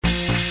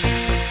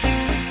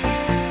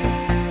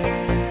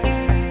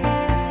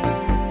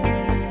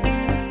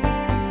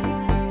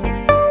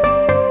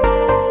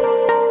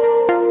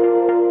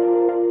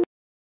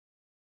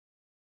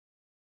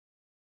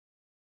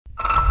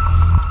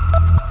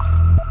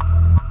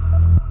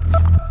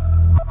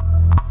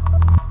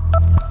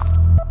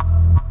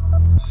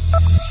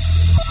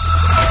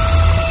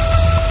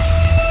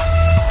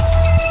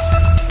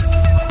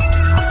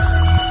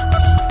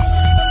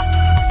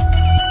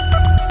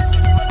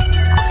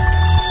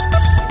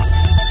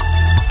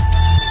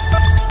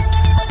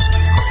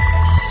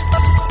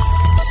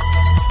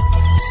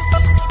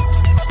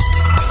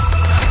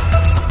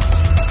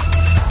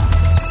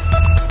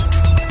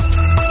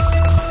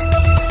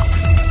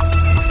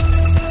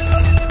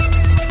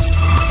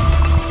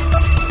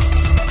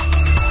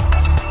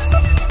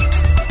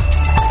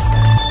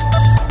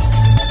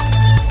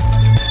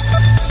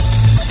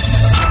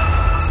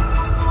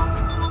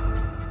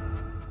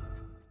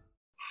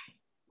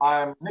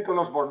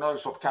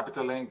Cornelius of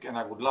Capital Inc., and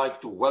I would like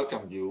to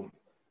welcome you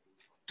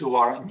to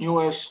our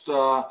newest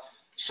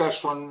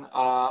session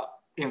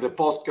in the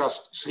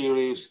podcast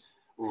series,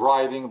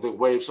 Riding the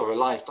Waves of a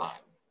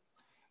Lifetime.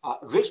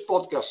 This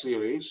podcast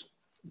series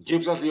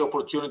gives us the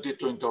opportunity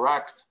to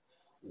interact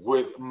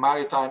with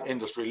maritime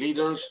industry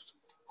leaders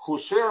who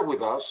share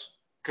with us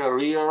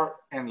career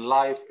and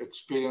life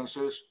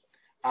experiences,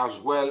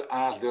 as well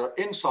as their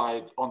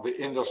insight on the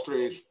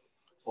industry's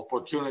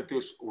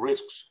opportunities,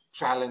 risks,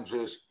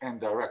 challenges,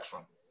 and direction.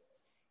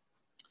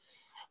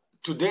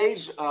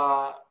 Today's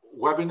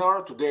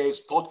webinar,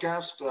 today's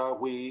podcast,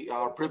 we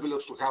are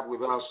privileged to have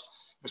with us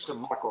Mr.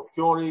 Marco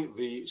Fiori,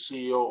 the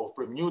CEO of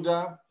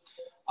Bermuda.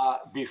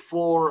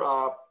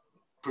 Before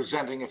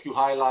presenting a few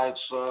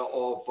highlights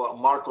of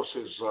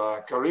Marcos's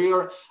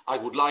career, I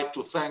would like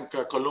to thank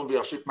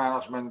Columbia Ship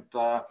Management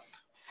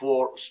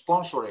for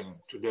sponsoring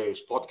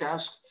today's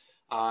podcast.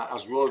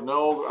 As we all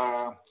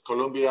know,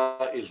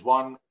 Columbia is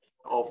one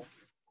of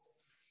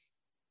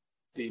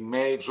the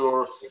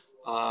major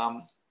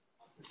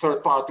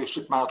third-party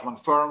ship management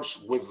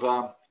firms with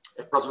a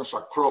presence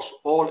across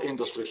all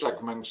industry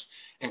segments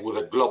and with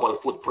a global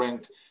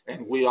footprint.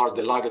 And we are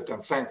delighted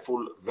and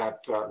thankful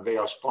that they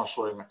are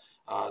sponsoring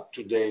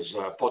today's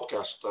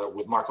podcast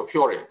with Marco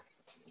Fiori.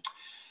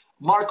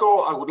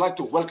 Marco, I would like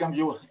to welcome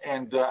you,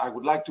 and I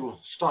would like to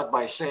start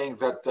by saying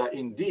that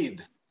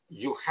indeed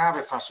you have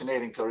a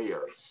fascinating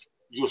career.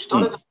 You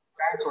started as a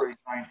banker in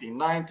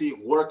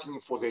 1990, working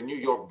for the New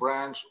York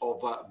branch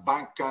of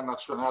Banca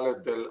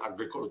Nazionale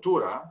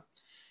dell'Agricoltura,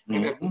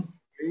 and eventually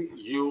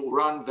you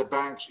run the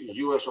bank's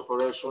U.S.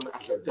 operation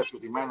as a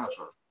deputy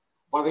manager.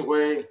 By the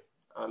way,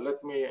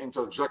 let me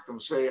interject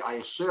and say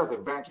I share the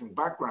banking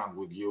background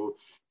with you,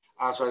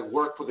 as I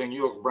work for the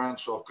New York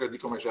branch of Crédit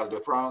Commercial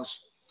de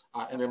France,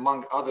 and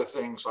among other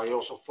things, I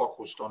also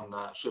focused on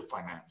ship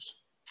finance.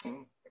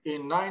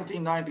 In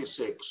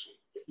 1996,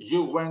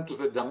 you went to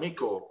the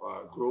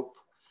D'Amico group,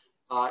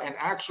 and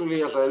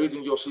actually, as I read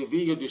in your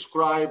CV, you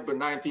describe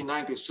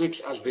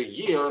 1996 as the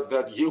year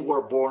that you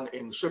were born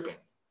in shipping.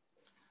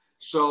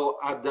 So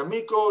at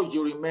D'Amico,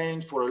 you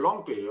remained for a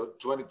long period,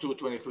 22,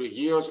 23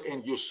 years,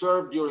 and you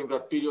served during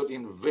that period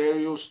in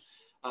various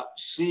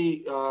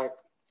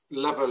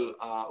C-level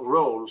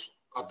roles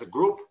at the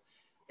group.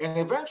 And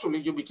eventually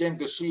you became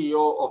the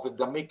CEO of the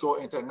D'Amico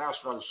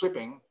International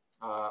Shipping,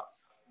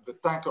 the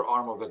tanker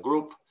arm of the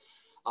group.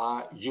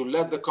 You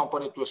led the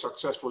company to a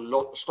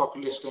successful stock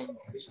listing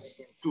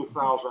in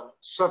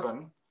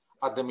 2007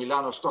 at the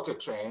Milano Stock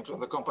Exchange,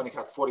 and the company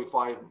had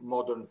 45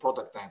 modern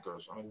product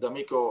tankers. I mean,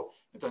 D'Amico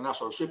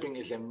International Shipping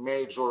is a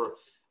major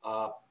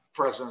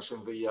presence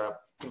in the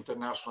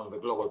international, the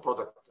global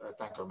product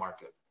tanker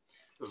market.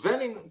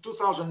 Then in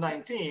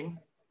 2019,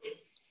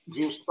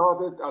 you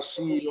started as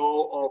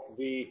CEO of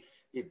the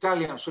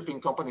Italian shipping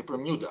company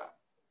Bermuda.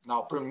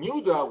 Now,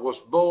 Bermuda was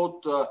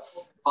bought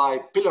by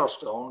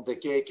Pillarstone, the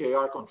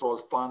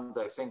KKR-controlled fund,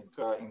 I think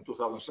in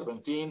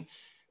 2017.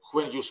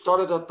 When you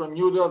started at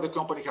Bermuda, the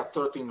company had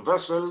 13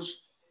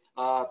 vessels,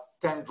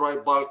 10 dry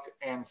bulk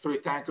and 3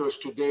 tankers.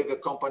 Today, the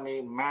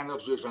company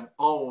manages and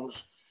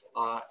owns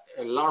a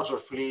larger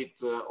fleet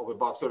of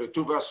about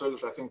 32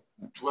 vessels, I think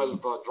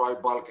 12 dry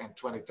bulk and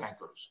 20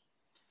 tankers,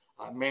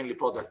 mainly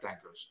product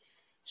tankers.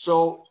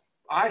 So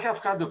I have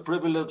had the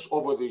privilege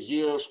over the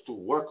years to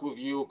work with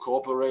you,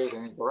 cooperate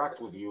and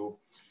interact with you.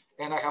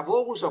 And I have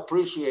always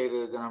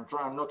appreciated, and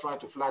I'm not trying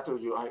to flatter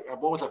you,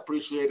 I've always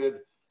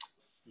appreciated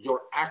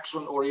your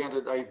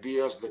action-oriented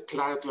ideas, the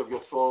clarity of your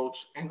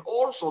thoughts, and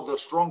also the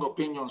strong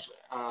opinions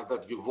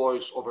that you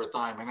voice over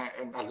time.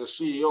 And as a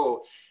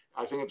CEO,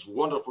 I think it's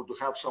wonderful to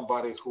have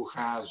somebody who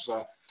has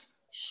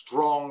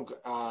strong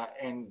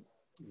and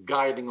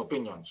guiding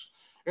opinions.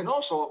 And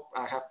also,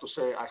 I have to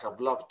say, I have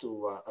loved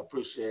to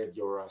appreciate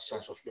your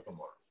sense of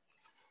humor.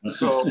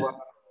 So,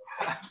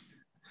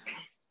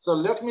 so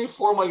let me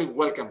formally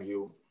welcome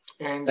you.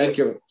 And thank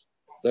you.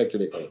 Thank you,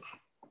 Nicola.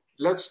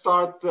 Let's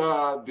start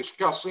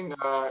discussing.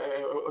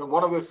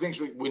 One of the things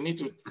that we need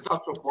to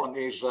touch upon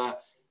is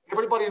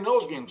everybody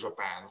knows me in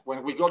Japan.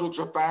 When we go to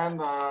Japan,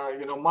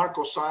 you know,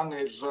 Marco-san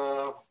is,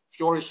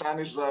 Fiori-san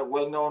is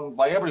well known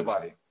by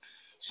everybody.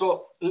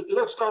 So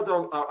let's start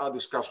our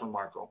discussion,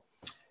 Marco.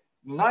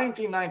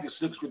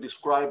 1996, we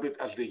describe it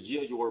as the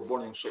year you were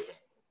born in shipping.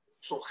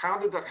 So how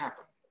did that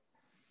happen?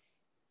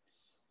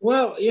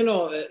 Well, you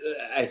know,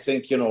 I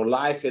think, you know,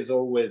 life is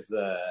always,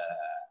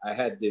 I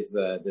had these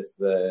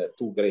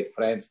two great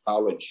friends,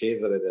 Paolo and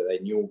Cesare, that I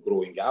knew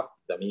growing up,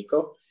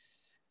 D'Amico.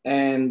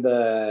 And,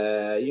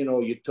 you know,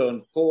 you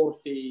turn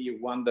 40, you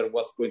wonder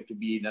what's going to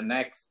be the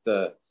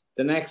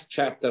next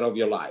chapter of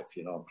your life,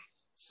 you know.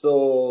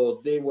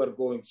 So they were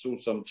going through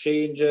some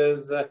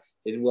changes.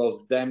 It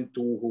was them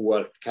two who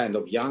were kind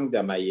of young,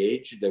 they're my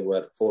age. They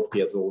were 40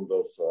 years old,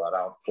 also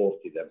around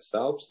 40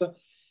 themselves.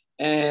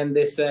 And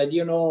they said,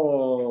 you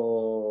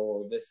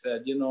know,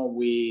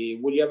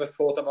 will you ever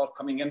thought about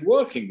coming and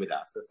working with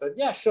us? I said,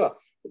 yeah, sure.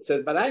 It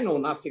said, but I know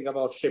nothing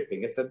about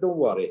shipping. I said, don't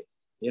worry.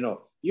 You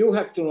know, you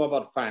have to know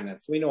about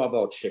finance. We know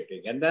about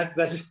shipping. And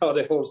that's how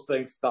the whole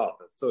thing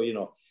started. So, you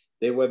know,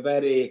 they were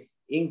very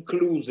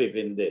inclusive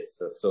in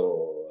this.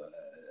 So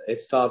it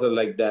started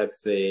like that.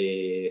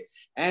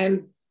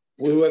 And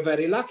we were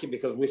very lucky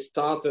because we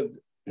started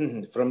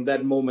from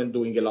that moment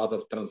doing a lot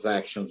of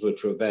transactions,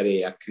 which were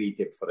very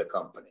accretive for the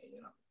company.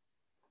 You know,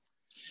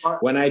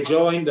 when I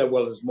joined, there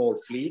was a small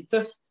fleet,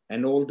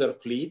 an older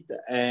fleet,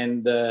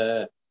 and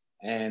from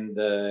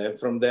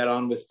there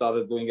on, we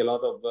started doing a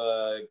lot of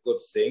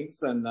good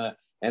things, and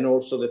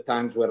also the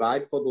times were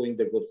right for doing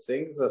the good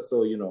things.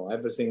 So you know,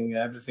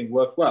 everything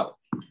worked well.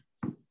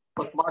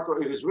 But Marco,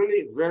 it is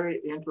really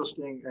very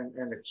interesting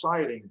and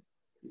exciting.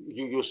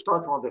 You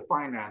start on the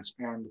finance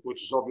end,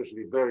 which is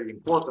obviously very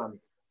important,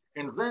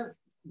 and then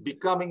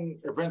becoming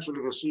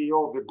eventually the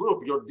CEO of the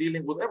group, you're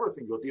dealing with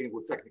everything. You're dealing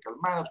with technical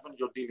management,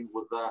 you're dealing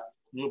with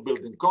new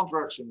building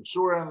contracts,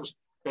 insurance,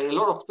 a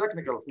lot of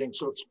technical things.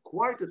 So it's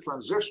quite a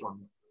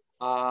transition.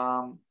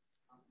 Well,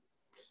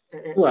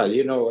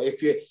 you know,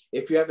 if you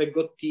have a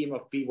good team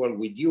of people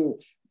with you,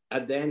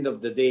 at the end of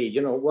the day,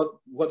 you know,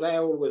 what I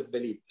always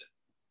believed,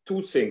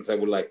 two things I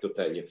would like to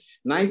tell you.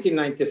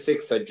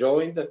 1996, I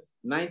joined.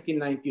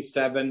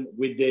 1997,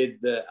 we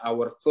did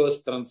our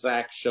first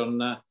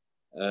transaction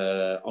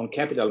on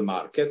capital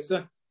markets.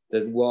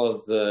 That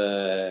was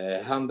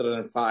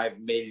 105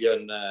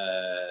 million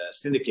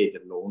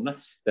syndicated loan.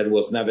 That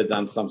was never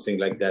done something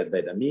like that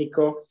by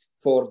D'Amico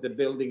for the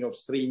building of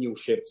 3 new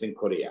ships in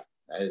Korea.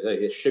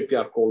 A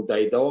shipyard called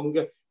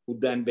Daedong, who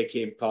then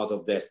became part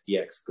of the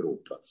STX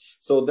group.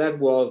 So that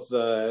was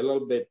a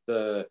little bit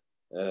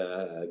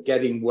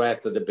getting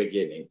wet at the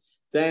beginning.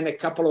 Then a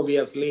couple of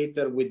years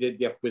later, we did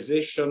the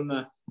acquisition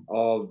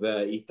of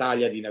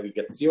Italia di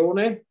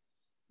Navigazione,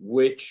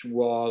 which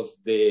was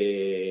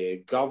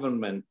the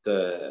government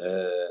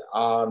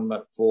arm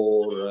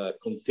for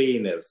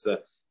containers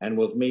and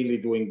was mainly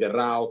doing the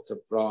route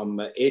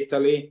from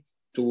Italy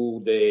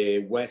to the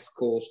west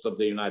coast of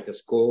the United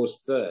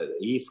States,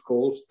 east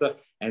coast,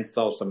 and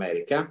South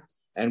America.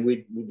 And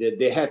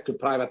they had to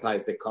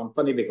privatize the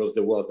company because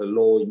there was a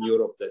law in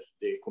Europe that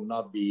they could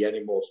not be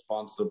anymore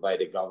sponsored by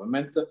the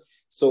government.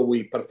 So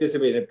we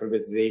participated in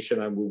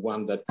privatization and we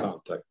won that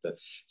contract.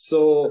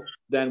 So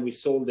then we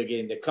sold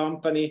again the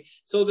company.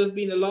 So there's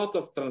been a lot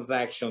of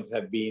transactions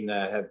have been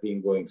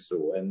going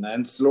through,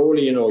 and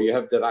slowly, you know, you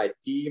have the right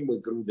team. We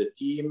grew the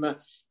team,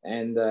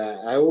 and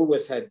I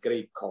always had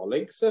great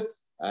colleagues.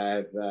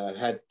 I've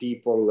had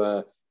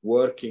people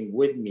working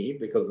with me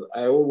because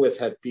I always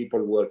had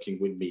people working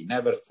with me,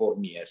 never for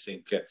me. I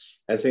think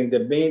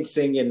the main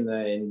thing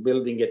in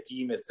building a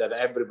team is that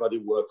everybody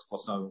works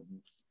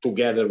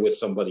together with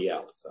somebody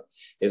else.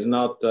 It's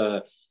not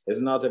a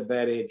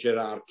very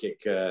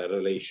hierarchic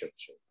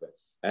relationship.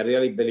 I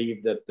really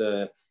believe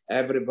that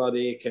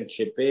everybody can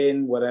chip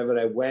in wherever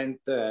I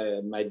went.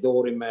 My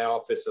door in my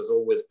office has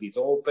always been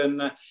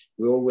open.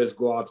 We always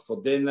go out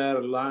for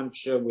dinner,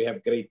 lunch. We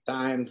have great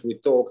times. We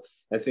talk.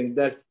 I think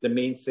that's the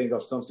main thing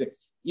of something.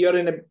 You're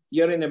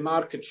in a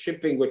market,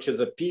 shipping, which is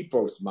a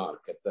people's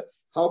market.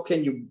 How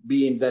can you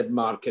be in that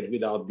market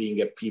without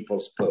being a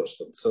people's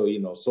person? So, you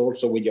know, so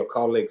also with your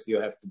colleagues,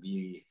 you have to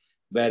be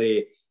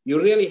you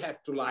really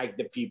have to like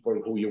the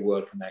people who you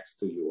work next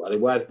to you.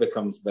 Otherwise it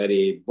becomes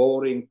very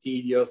boring,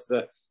 tedious,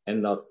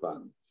 and not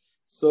fun.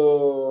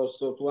 So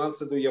to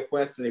answer to your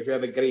question, if you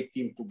have a great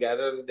team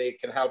together, they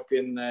can help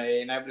in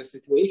every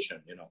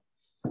situation, you know.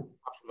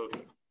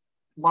 Absolutely.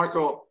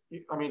 Marco,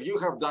 I mean, you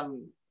have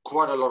done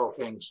quite a lot of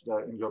things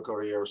in your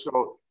career.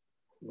 So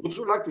would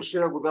you like to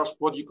share with us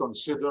what you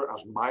consider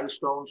as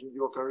milestones in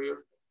your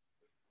career?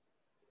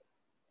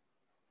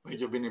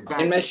 You've been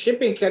in my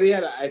shipping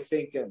career, I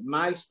think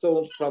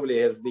milestones probably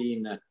has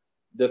been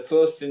the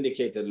first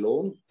syndicated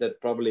loan.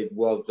 That probably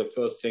was the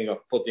first thing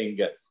of putting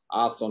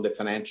us on the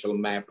financial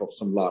map of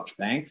some large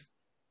banks.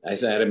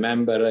 As I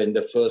remember, in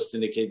the first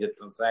syndicated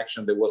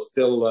transaction, there was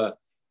still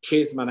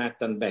Chase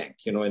Manhattan Bank,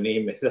 you know, a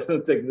name that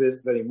doesn't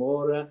exist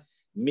anymore,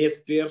 Miss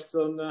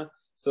Pearson.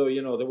 So,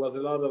 you know, there was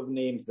a lot of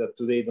names that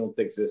today don't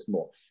exist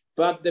more.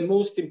 But the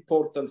most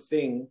important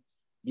thing,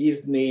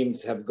 these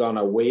names have gone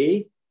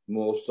away,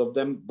 most of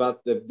them,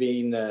 but they've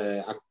been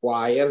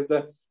acquired.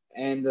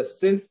 And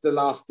since the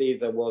last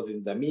days I was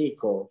in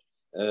D'Amico,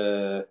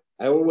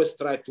 I always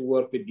try to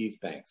work with these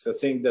banks. I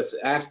think this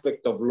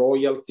aspect of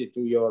loyalty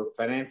to your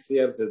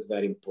financiers is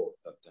very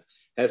important.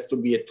 It has to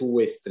be a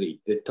two-way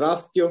street. They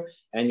trust you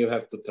and you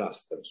have to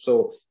trust them.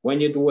 So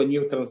when you do a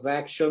new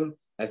transaction,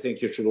 I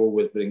think you should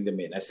always bring them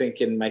in. I think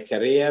in my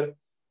career,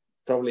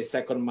 probably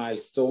second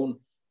milestone,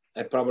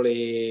 I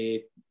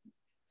probably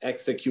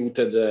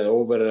executed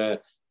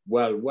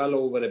well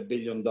over $1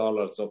 billion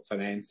of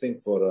financing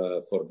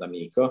for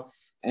D'Amico.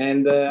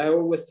 And I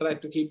always try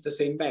to keep the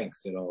same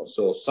banks, you know.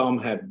 So some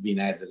have been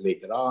added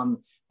later on,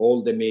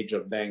 all the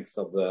major banks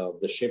of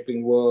the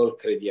shipping world,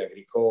 Crédit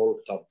Agricole,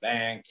 Top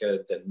Bank,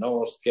 Den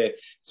Norske.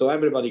 So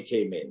everybody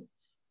came in.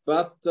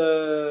 But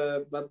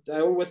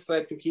I always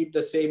try to keep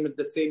the same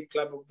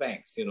club of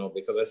banks, you know,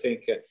 because I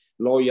think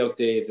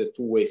loyalty is a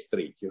two-way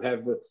street.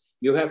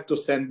 You have to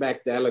send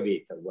back the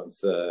elevator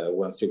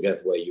once you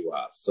get where you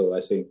are. So I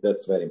think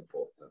that's very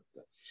important.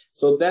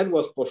 So that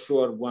was for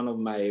sure one of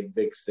my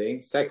big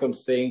things. Second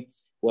thing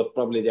was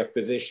probably the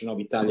acquisition of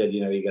Italia di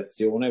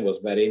Navigazione. It was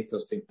very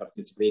interesting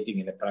participating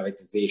in the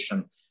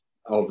privatization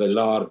of a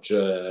large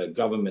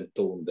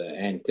government-owned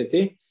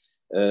entity.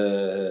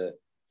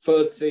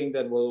 First thing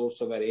that was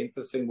also very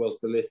interesting was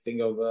the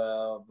listing of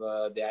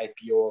the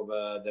IPO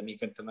of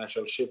d'Amico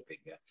International Shipping.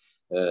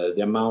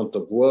 The amount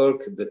of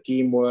work, the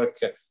teamwork,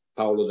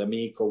 Paolo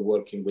D'Amico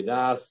working with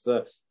us,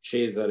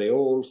 Cesare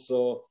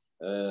also,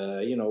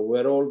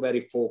 we're all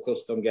very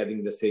focused on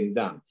getting the thing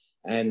done.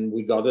 And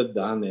we got it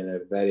done in a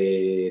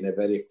very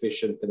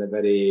efficient and a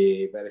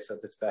very, very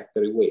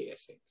satisfactory way, I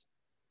think.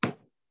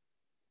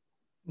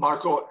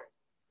 Marco,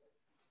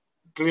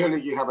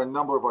 clearly you have a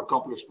number of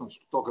accomplishments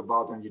to talk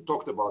about, and you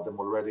talked about them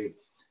already.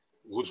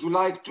 Would you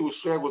like to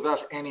share with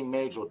us any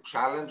major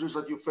challenges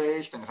that you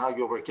faced and how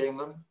you overcame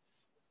them?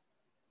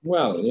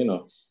 Well,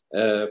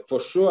 for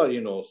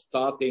sure,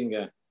 starting,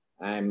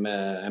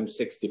 I'm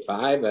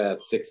 65,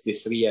 at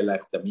 63 I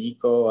left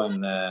D'Amico,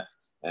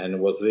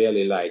 and was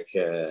really like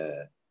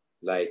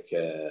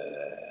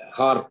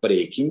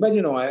heartbreaking. But,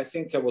 I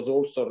think I was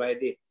also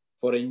ready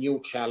for a new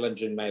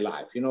challenge in my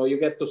life. You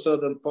get to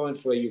certain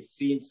points where you've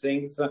seen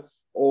things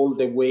all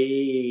the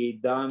way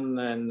done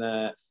and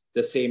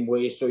the same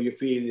way. So you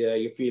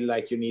feel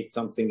like you need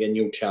a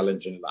new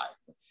challenge in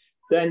life.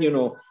 Then,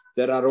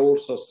 there are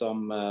also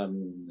some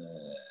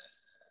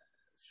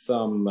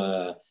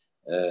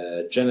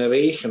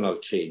generational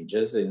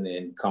changes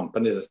in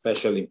companies,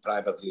 especially in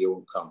privately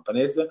owned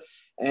companies.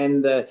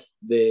 And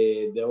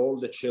all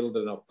the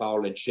children of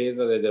Paolo and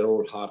Cesare, they're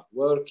all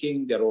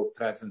hardworking, they're all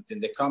present in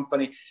the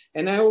company.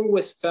 And I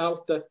always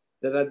felt that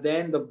at the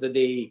end of the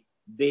day,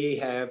 they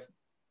have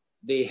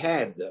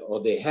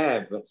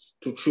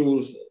to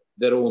choose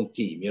their own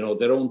team,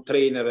 their own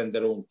trainer and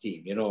their own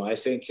team. I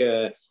think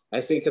at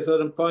a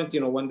certain point,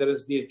 when there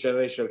is these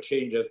generational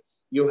changes,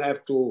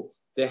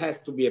 there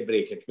has to be a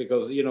breakage,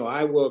 because,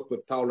 I work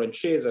with Paolo and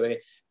Cesare,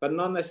 but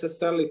not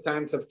necessarily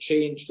times have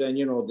changed, and,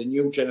 the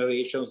new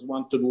generations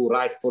want to do,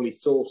 rightfully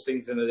so,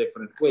 things in a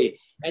different way.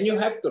 And you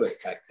have to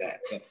respect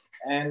that.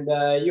 And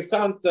you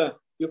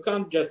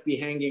can't just be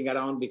hanging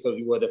around because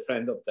you were the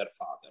friend of their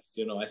fathers.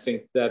 I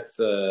think that's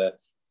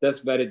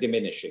very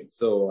diminishing.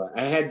 So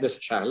I had this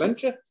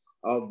challenge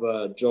of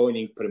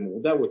joining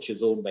Premuda, which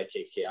is owned by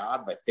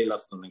KKR, by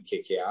Pillarstone and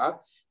KKR,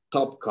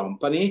 top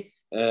company.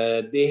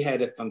 They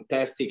had a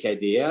fantastic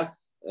idea.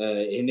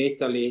 In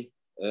Italy,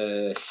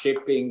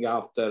 shipping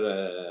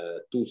after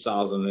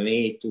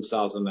 2008,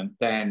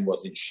 2010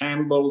 was in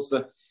shambles.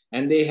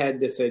 And they had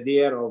this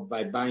idea of,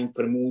 by buying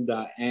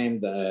Premuda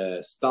and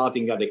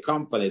starting other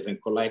companies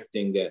and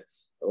collecting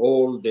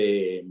all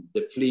the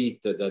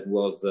fleet that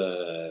was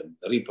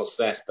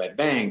repossessed by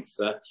banks,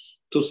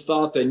 to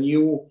start a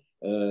new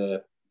role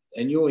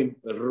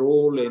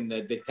in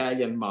the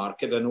Italian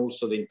market and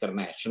also the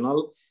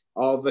international,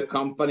 of a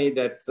company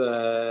that's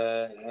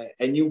a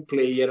new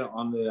player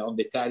on the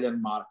Italian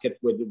market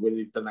with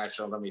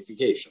international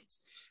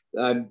ramifications.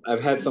 I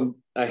have some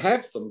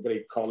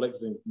great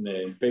colleagues in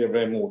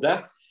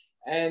Premuda,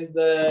 and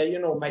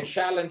my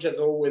challenge has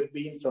always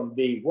been from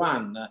day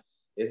one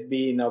has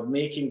been of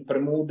making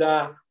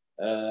Premuda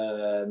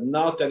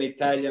not an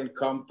Italian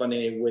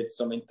company with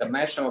some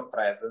international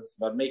presence,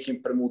 but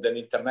making Premuda an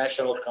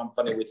international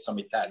company with some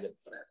Italian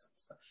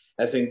presence.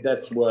 I think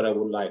that's where I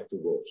would like to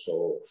go.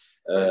 So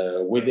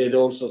we did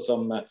also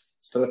some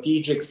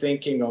strategic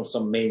thinking on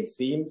some main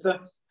themes,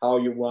 how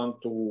you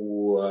want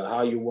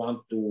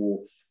to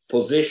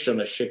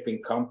position a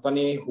shipping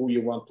company, who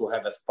you want to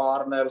have as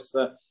partners,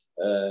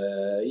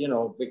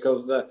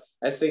 because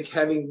I think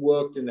having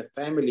worked in a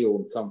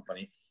family-owned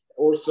company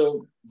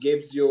also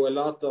gives you a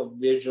lot of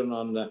vision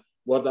on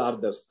what are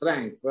their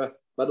strengths,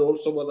 but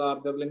also what are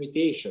their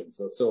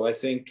limitations. So I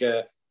think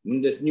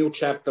in this new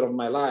chapter of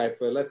my life,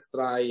 let's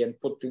try and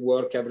put to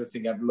work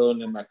everything I've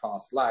learned in my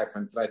past life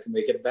and try to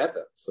make it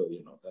better. So,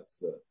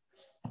 that's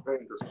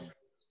very interesting.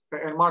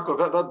 And Marco,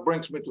 that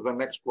brings me to the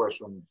next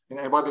question.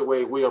 And by the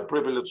way, we are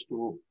privileged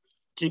to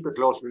keep a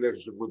close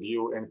relationship with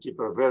you and keep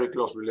a very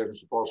close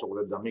relationship also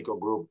with the D'Amico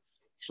Group.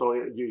 So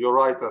you're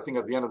right. I think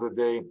at the end of the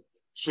day,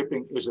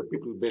 shipping is a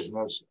people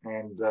business,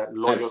 and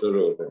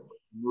loyalty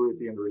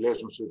and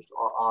relationships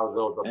are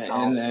those that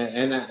count.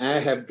 And I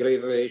have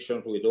great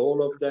relations with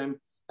all of them.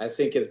 I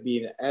think it's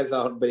been as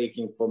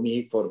heartbreaking for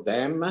me, for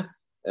them,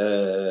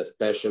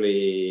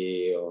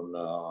 especially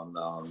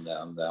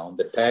on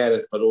the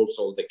parents, but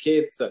also the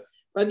kids.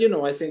 But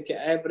I think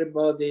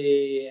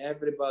everybody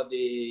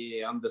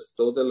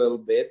understood a little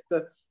bit,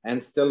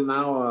 and still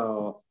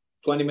now,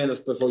 20 minutes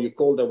before you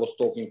called, I was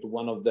talking to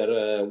one of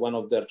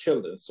their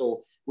children.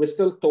 So we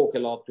still talk a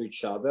lot to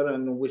each other,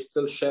 and we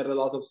still share a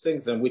lot of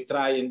things, and we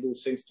try and do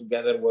things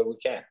together where we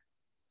can.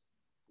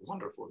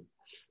 Wonderful.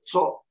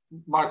 So,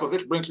 Marco,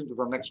 this brings me to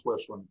the next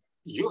question.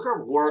 You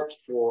have worked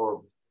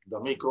for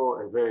D'Amico,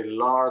 a very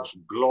large,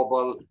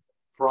 global,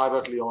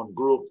 privately owned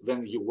group.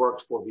 Then you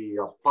worked for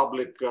the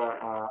public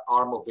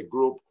arm of the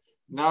group.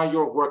 Now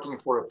you're working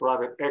for a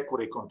private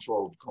equity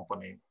controlled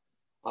company.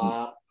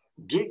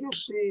 Do you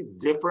see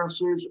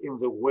differences in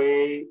the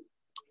way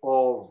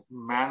of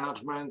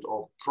management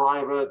of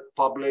private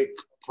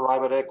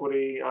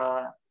equity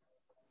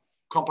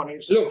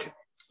companies?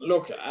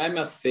 Look, I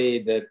must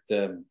say that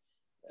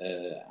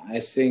I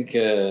think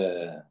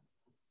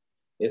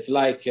it's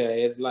like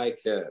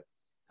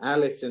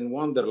Alice in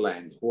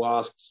Wonderland, who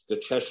asks the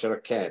Cheshire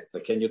Cat,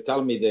 "Can you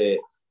tell me the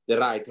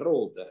right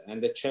road?"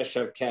 And the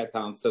Cheshire Cat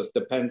answers,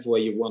 "Depends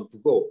where you want to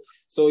go."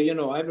 So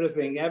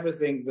everything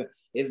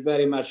is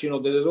very much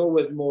there is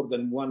always more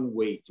than one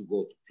way to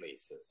go to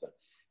places.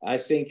 I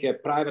think a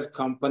private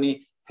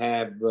company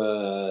have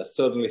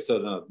certainly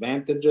certain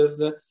advantages.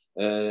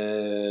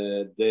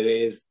 There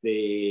is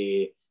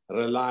the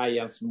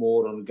reliance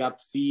more on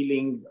gut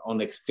feeling, on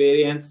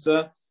experience,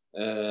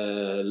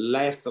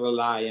 less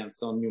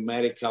reliance on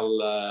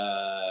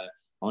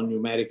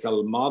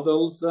numerical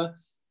models.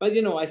 But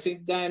I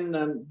think then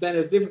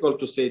it's difficult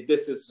to say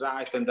this is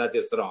right and that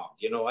is wrong.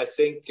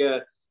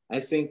 I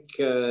think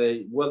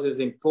what is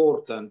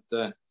important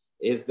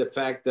is the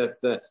fact that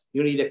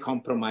you need a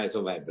compromise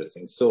of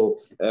everything. So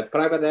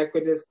private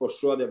equities, for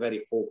sure, they're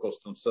very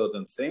focused on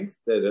certain things.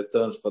 The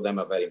returns for them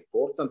are very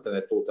important, and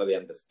I totally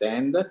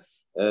understand.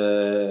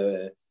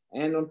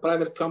 And on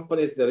private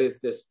companies, there is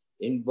this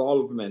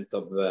involvement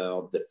of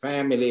the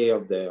family,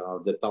 of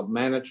the top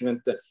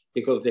management,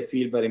 because they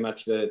feel very much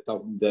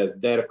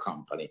their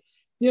company.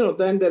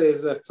 Then there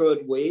is a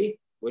third way,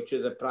 which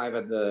is a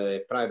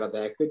private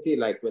equity,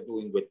 like we're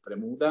doing with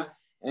Premuda.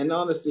 And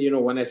honestly,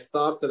 when I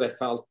started, I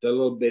felt a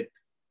little bit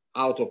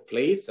out of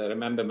place. I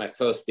remember my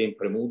first day in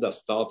Premuda,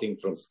 starting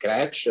from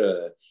scratch.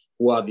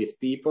 Who are these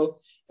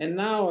people? And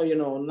now,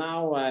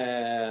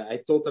 I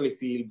totally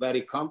feel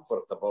very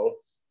comfortable.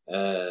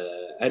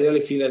 I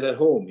really feel at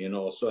home,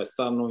 so I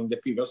start knowing the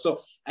people. So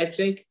I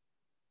think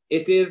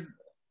it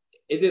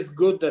is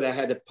good that I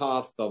had a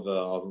past of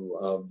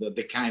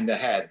the kind I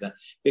had,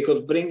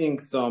 because bringing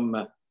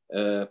some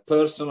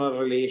personal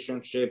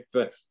relationship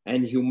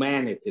and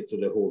humanity to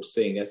the whole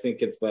thing, I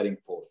think it's very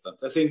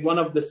important. I think one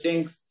of the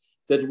things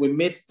that we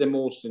miss the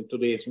most in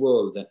today's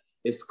world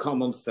is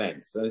common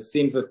sense. It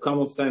seems that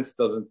common sense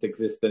doesn't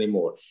exist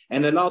anymore.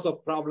 And a lot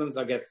of problems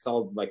are get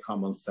solved by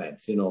common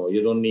sense.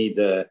 You don't need,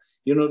 the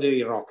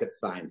rocket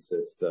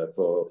scientist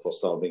for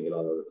solving a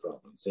lot of the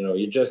problems.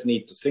 You just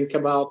need to think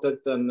about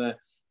it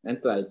and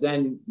try.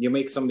 Then you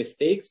make some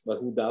mistakes, but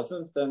who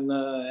doesn't?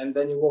 And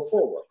then you go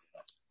forward.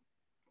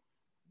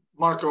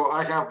 Marco,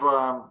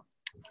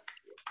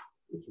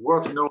 it's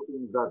worth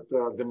noting that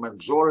the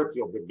majority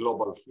of the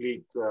global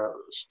fleet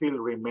still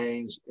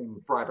remains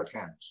in private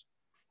hands,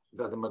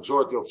 that the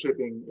majority of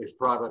shipping is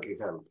privately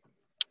held.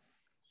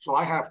 So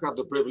I have had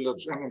the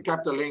privilege, and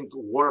Capital Link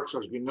works,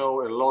 as we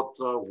know, a lot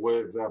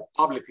with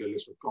publicly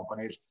listed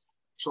companies.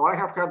 So I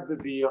have had the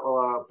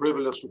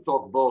privilege to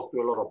talk both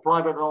to a lot of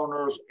private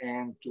owners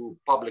and to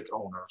public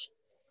owners.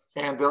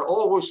 And there are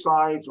always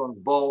sides on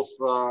both,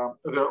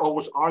 there are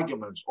always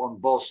arguments on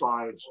both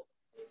sides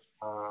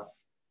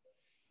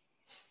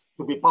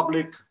to be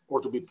public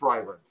or to be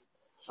private.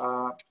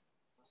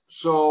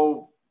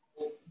 So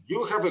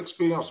you have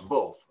experienced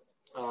both.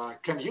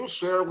 Can you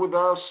share with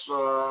us,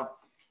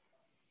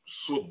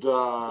 should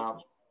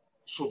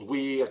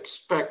we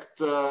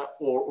expect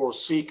or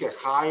seek a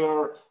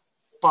higher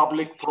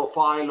public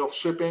profile of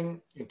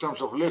shipping in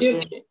terms of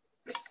listing?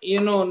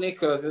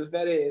 Nicholas, it's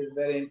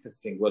very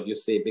interesting what you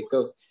say,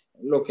 because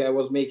look, I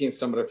was making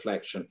some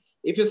reflection.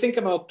 If you think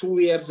about 2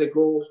 years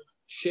ago,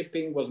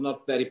 shipping was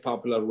not very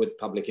popular with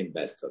public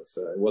investors.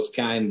 It was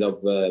kind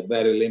of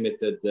very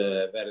limited.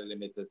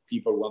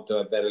 People want to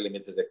have very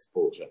limited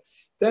exposure.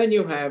 Then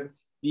you have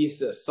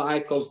these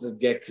cycles that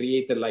get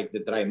created, like the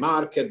dry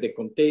market, the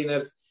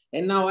containers,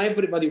 and now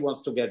everybody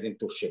wants to get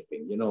into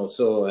shipping.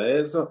 So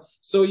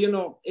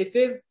it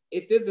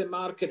is a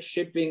market,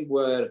 shipping,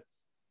 where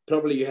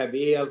probably you have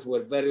years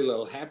where very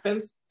little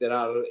happens. There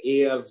are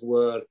years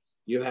where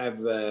you have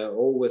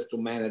always to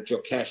manage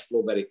your cash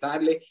flow very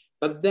tightly.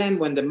 But then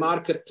when the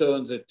market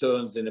turns, it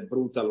turns in a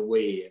brutal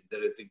way, and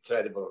there is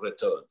incredible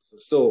returns.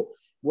 So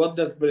what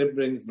does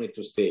brings me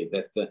to say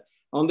that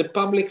on the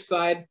public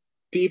side,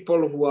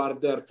 people who are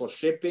there for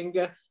shipping,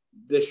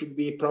 they should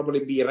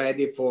probably be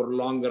ready for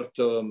longer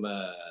term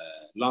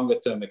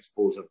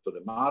exposure to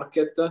the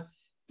market.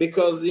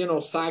 Because,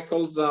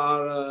 cycles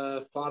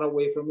are far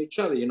away from each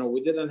other.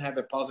 We didn't have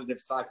a positive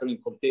cycle in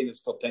containers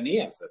for 10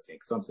 years, I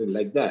think, something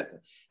like that.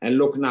 And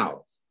look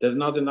now, there's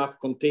not enough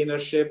container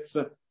ships.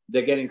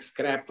 They're getting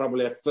scrapped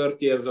probably at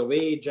 30 years of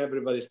age.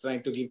 Everybody's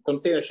trying to keep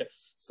container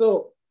ships.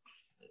 So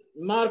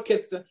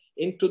markets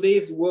in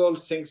today's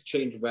world, things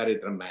change very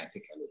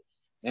dramatically.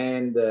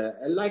 And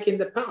like in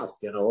the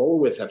past,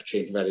 always have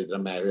changed very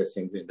dramatically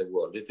things in the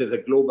world. It is a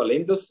global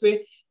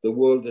industry. The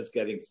world is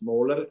getting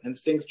smaller, and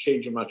things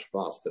change much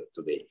faster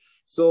today.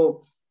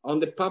 So on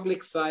the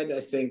public side, I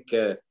think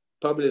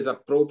public is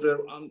appropriate.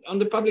 On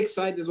the public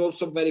side is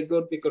also very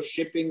good, because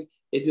shipping,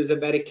 it is a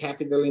very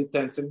capital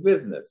intensive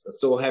business.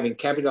 So having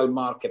capital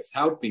markets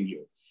helping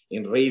you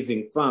in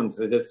raising funds,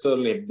 it is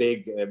certainly a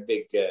big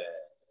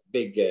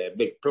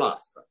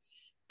plus.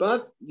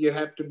 but you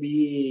have to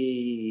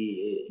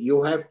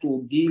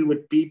deal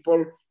with people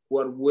who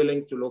are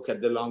willing to look at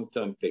the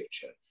long-term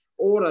picture,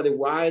 or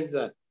otherwise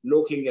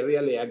looking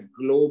really at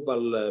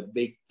global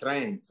big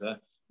trends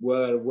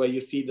where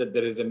you see that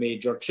there is a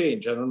major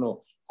change. I don't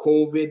know,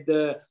 COVID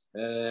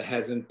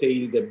has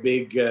entailed a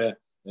big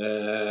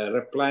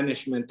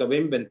replenishment of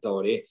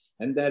inventory,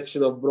 and that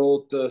should have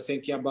brought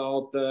thinking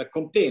about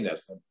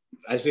containers.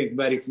 I think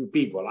very few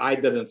people, I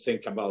didn't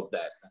think about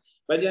that.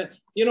 But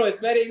you know, it's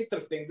very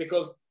interesting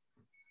because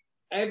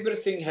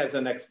everything has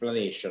an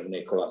explanation,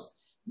 Nicholas.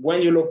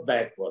 When you look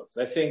backwards,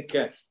 I think,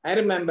 I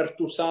remember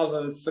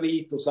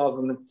 2003,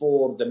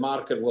 2004, the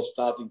market was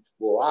starting to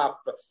go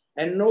up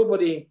and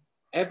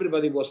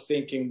everybody was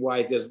thinking,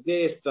 why does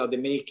this?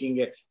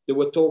 They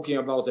were talking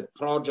about a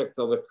project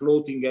of a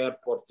floating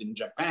airport in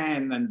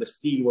Japan and the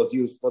steel was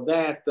used for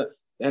that.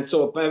 And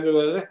so,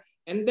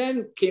 and then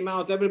came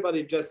out,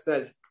 everybody just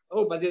said,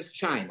 oh, but it's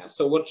China.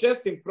 So what's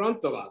just in front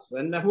of us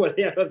and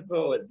nobody ever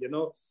saw it, you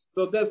know?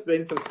 So that's the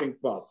interesting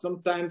part.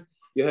 Sometimes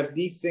you have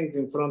these things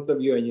in front of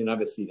you and you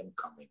never see them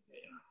coming.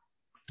 You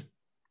know?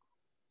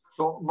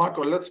 So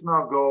Marco, let's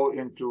now go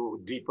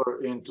deeper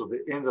into the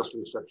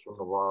industry section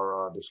of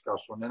our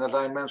discussion. And as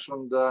I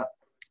mentioned,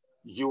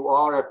 you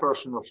are a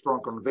person of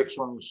strong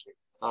convictions,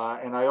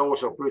 and I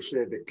always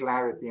appreciate the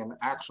clarity and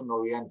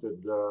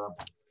action-oriented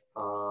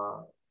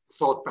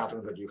thought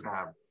pattern that you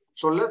have.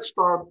 So let's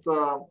start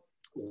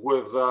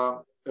with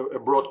a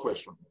broad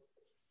question.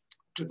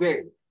 Today,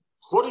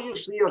 what do you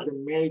see as the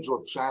major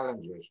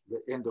challenges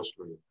the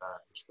industry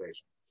is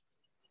facing?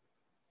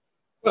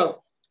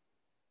 Well,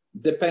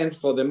 depends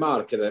for the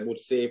market. I would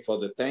say for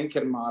the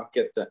tanker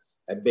market,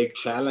 a big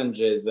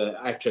challenge is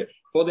actually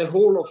for the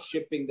whole of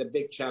shipping, the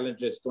big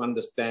challenge is to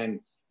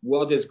understand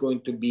what is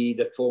going to be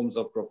the forms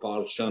of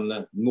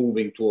propulsion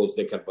moving towards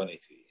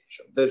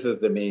decarbonization. This is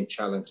the main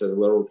challenge that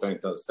we're all trying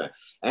to understand.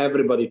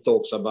 Everybody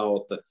talks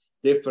about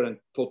different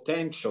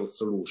potential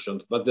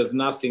solutions, but there's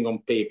nothing on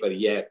paper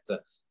yet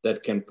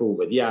that can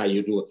prove it. Yeah,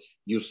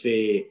 you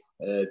say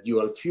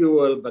dual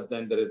fuel, but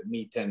then there is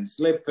methane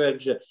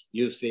slippage.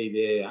 You say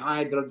the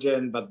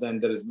hydrogen, but then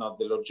there is not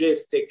the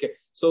logistic.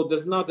 So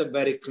there's not a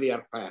very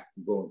clear path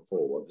going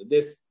forward.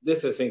 This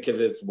I think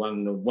is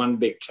one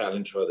big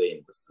challenge for the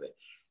industry.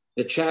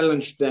 The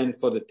challenge then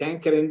for the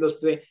tanker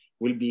industry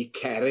will be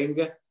carrying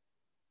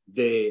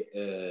the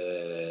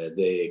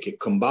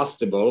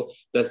combustible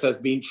that has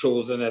been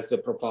chosen as the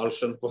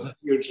propulsion for the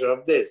future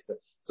of this.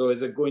 So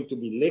is it going to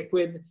be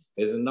liquid?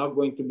 Is it not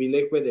going to be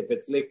liquid? If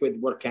it's liquid,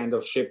 what kind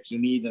of ships you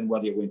need and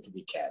what you're going to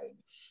be carrying?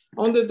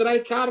 On the dry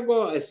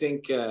cargo, I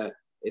think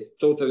it's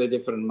totally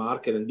different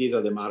market, and these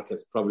are the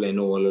markets probably I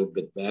know a little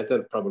bit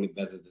better, probably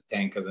better the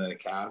tanker than the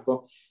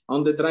cargo.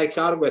 On the dry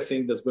cargo, I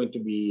think there's going to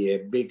be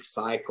big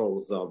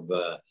cycles of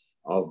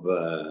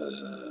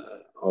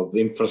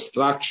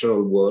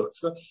infrastructural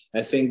works.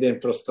 I think the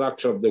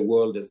infrastructure of the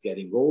world is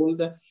getting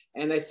old.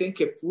 And I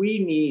think if we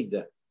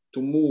need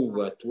to move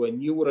to a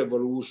new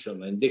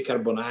revolution and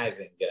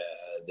decarbonizing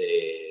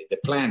the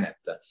planet,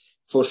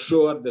 for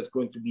sure there's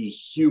going to be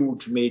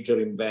huge major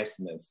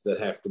investments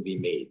that have to be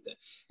made.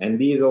 And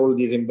all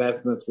these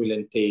investments will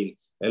entail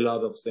a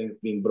lot of things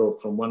being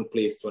brought from one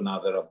place to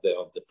another of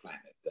the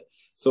planet.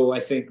 So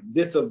I think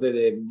this of the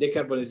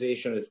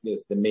decarbonization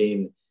is the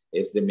main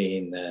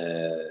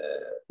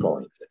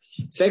point.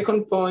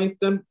 Second point,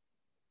 and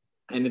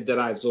it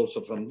derives also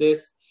from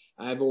this,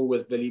 I've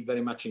always believed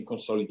very much in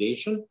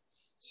consolidation.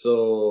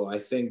 So I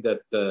think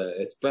that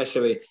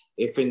especially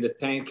if in the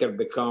tanker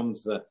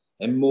becomes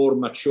a more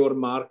mature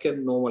market,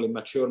 normally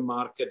mature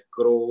market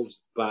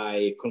grows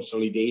by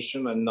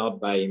consolidation and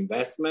not by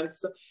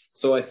investments.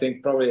 So I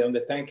think probably on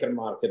the tanker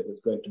market, there's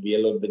going to be a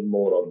little bit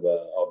more of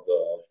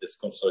this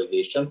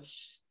consolidation.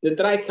 The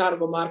dry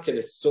cargo market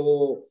is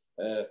so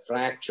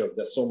fractured.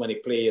 There's so many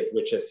players,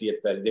 which I see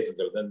it very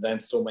difficult, and then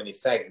so many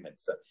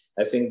segments.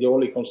 I think the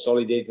only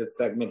consolidated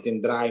segment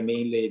in dry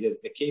mainly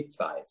is the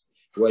Capesize,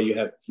 where you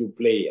have few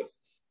players.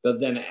 But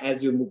then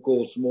as you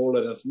go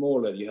smaller and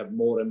smaller, you have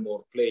more and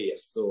more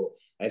players. So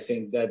I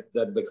think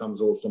that becomes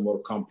also more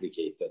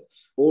complicated.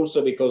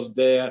 Also because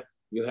there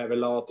you have a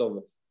lot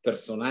of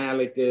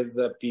personalities,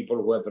 people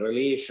who have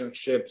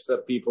relationships,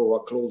 people who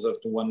are closer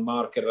to one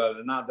market or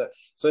another.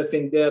 So I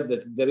think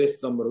that there is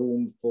some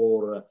room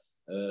for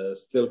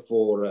still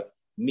for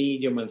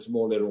medium and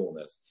smaller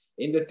owners.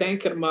 In the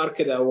tanker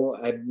market,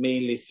 I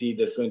mainly see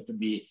there's going to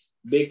be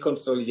big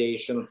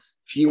consolidation,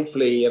 few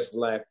players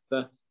left,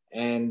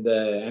 and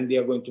they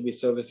are going to be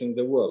servicing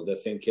the world. I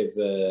think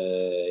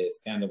it's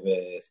kind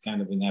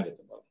of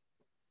inevitable.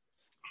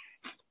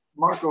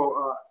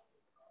 Marco,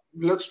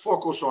 let's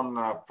focus on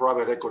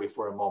private equity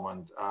for a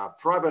moment.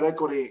 Private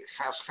equity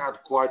has had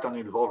quite an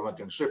involvement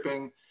in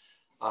shipping.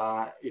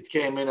 It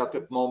came in at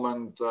the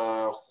moment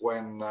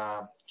when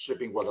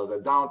shipping was at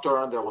a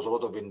downturn. There was a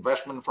lot of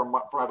investment from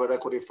private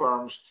equity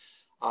firms,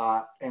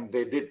 and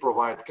they did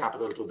provide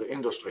capital to the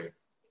industry.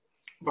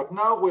 But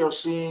now we are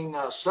seeing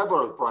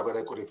several private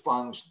equity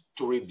funds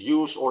to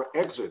reduce or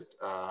exit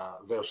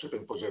their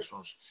shipping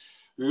positions.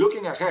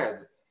 Looking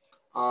ahead,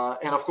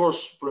 And of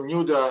course,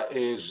 Bermuda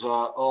is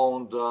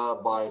owned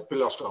by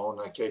Pillarstone,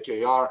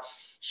 KKR.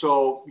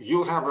 So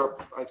you have,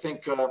 I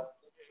think, a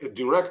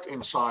direct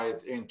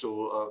insight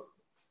into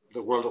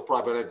the world of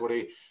private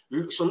equity.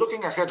 So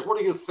looking ahead, what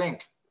do you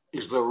think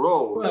is the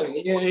role? Well,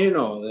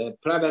 the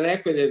private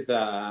equities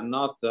are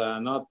not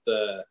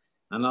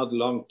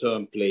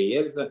long-term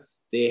players.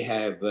 They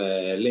have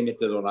a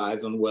limited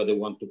horizon where they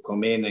want to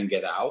come in and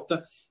get out.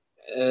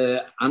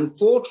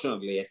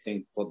 Unfortunately, I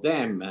think for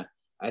them,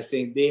 I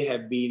think they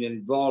have been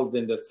involved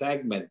in the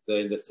segment,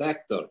 in the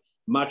sector,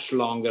 much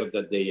longer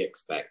than they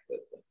expected.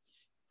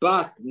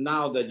 But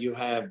now that you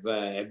have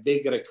a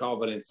big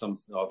recovery in some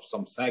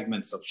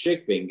segments of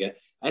shipping,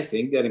 I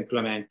think they're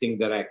implementing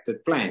their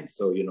exit plans.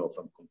 So,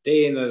 from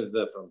containers,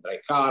 from dry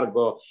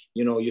cargo,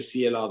 you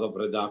see a lot of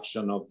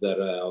reduction of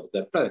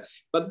their plan.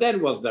 But that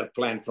was their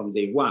plan from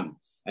day one.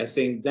 I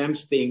think them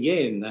staying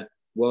in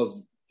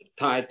was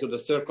tied to the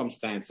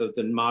circumstances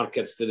that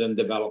markets didn't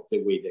develop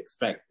the way they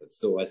expected.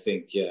 So I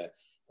think,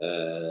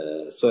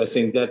 that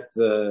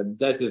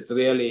is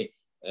really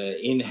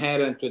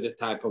inherent to the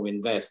type of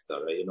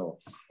investor.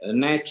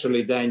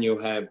 Naturally, then you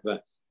have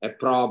a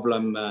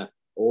problem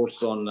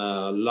also on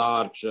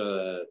large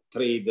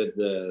traded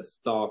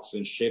stocks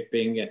in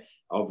shipping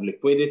of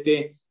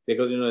liquidity,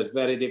 because it's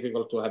very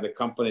difficult to have a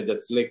company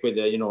that's liquid.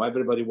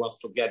 Everybody wants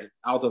to get it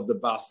out of the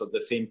bus at the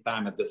same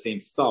time at the same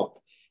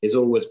stop. Is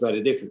always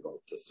very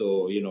difficult.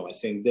 So I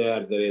think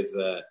there is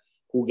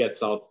who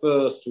gets out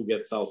first, who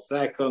gets out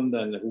second,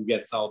 and who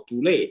gets out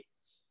too late.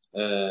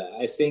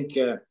 I think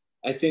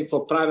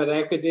for private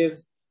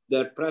equities,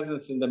 their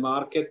presence in the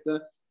market,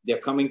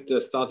 they're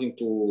starting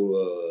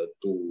to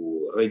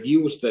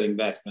reduce their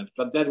investment,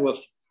 but that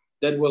was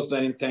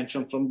their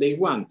intention from day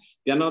one.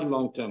 They're not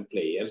long-term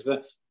players.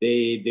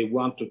 They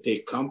want to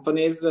take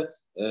companies,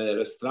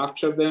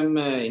 restructure them,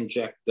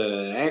 inject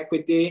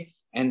equity,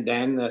 and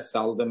then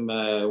sell them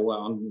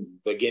on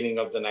beginning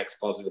of the next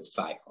positive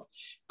cycle.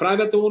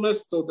 Private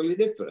owners, totally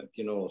different,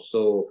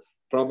 so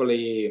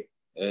probably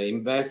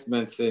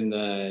investments in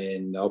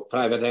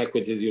private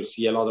equities, you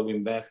see a lot of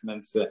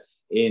investments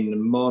in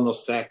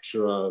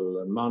monosector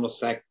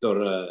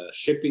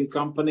shipping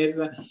companies.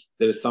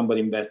 There is somebody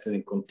investing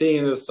in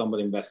containers,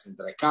 somebody investing in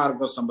dry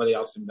cargo, somebody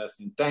else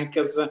investing in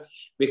tankers,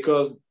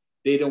 because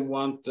they don't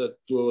want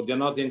they're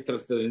not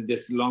interested in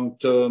this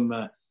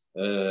long-term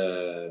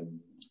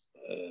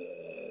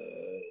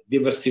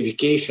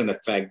diversification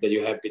effect that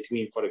you have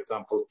between, for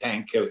example,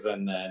 tankers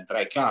and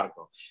dry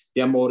cargo.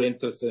 They are more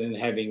interested in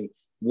having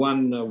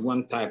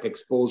one type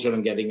exposure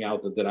and getting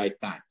out at the right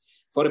time.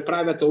 For a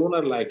private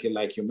owner, like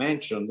you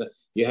mentioned,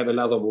 you have a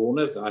lot of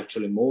owners,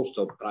 actually most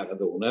of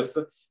private owners,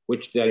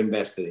 which they're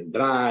invested in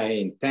dry,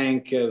 in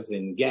tankers,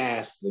 in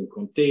gas, in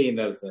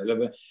containers,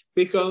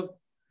 because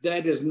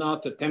that is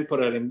not a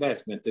temporary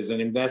investment. It's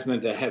an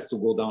investment that has to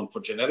go down for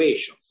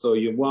generations. So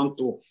you want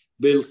to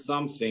build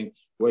something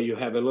where you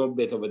have a little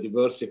bit of a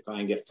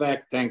diversifying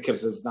effect.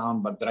 Tankers is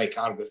down, but dry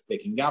cargo is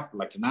picking up,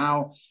 like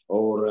now,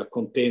 or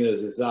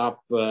containers is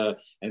up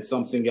and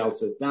something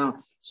else is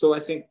down. So I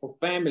think for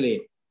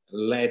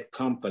family-led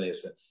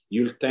companies,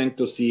 you'll tend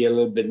to see a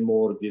little bit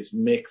more these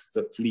mixed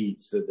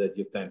fleets that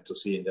you tend to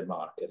see in the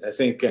market. I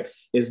think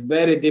it's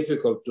very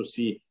difficult to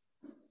see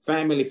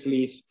family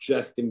fleets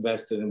just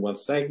invested in one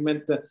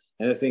segment.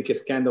 And I think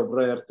it's kind of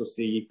rare to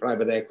see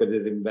private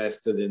equities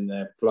invested in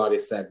plurality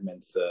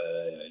segments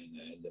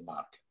in the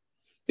market,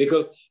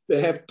 because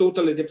they have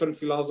totally different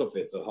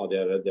philosophies of how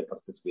they're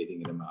participating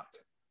in the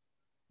market.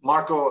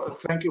 Marco,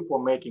 thank you for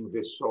making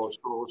this so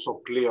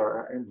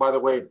clear. And by the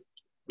way,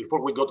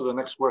 before we go to the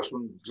next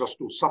question, just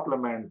to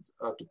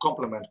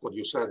complement what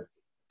you said,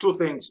 two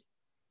things.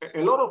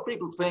 A lot of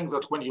people think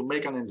that when you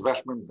make an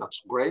investment,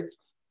 that's great,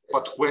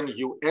 but when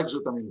you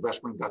exit an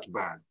investment, that's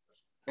bad.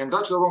 And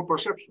that's the wrong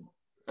perception.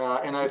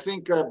 And I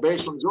think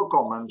based on your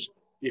comments,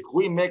 if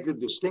we make the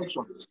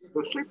distinction,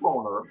 the ship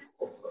owner,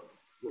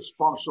 the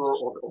sponsor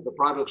or the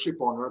private ship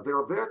owner,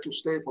 they're there to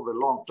stay for the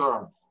long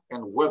term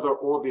and weather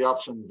all the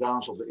ups and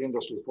downs of the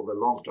industry for the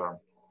long term.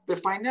 The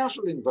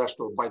financial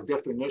investor, by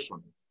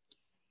definition,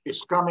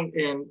 is coming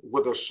in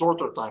with a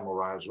shorter time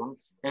horizon,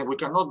 and we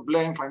cannot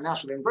blame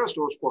financial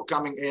investors for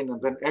coming in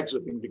and then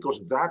exiting,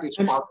 because that is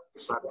part of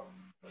the setup.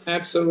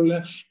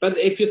 Absolutely. But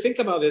if you think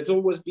about it, it's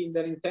always been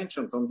their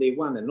intention from day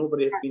one, and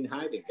nobody has been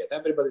hiding it.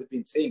 Everybody's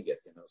been saying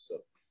it,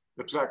 so.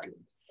 Exactly.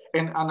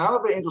 And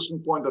another interesting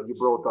point that you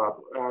brought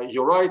up,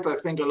 you're right, I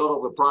think a lot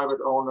of the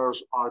private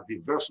owners are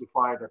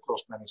diversified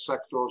across many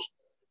sectors.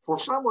 For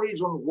some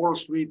reason, Wall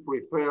Street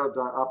preferred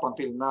up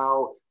until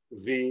now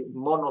the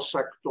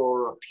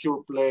monosector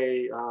pure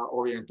play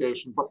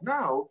orientation. But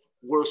now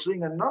we're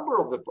seeing a number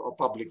of the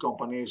public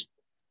companies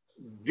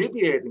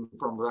deviating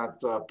from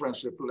that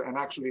principle. And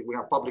actually, we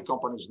have public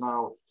companies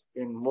now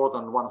in more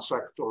than one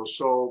sector.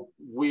 So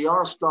we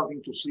are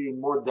starting to see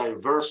more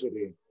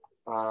diversity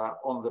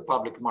on the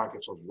public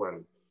markets as well.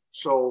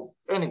 So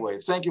anyway,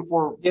 thank you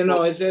for...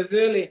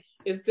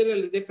 It's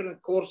really different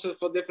courses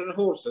for different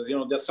horses.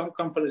 There's some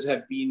companies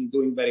have been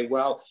doing very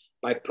well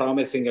by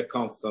promising a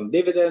constant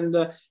dividend.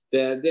 And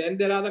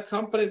there are other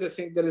companies, I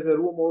think there is a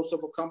room also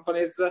for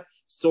companies,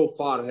 so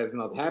far has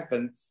not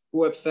happened,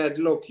 who have said,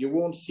 look, you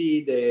won't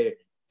see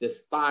the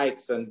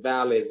spikes and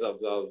valleys of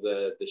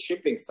the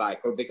shipping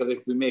cycle, because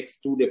if we mix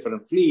two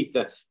different fleets,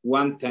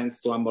 one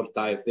tends to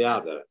amortize the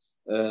other.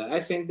 I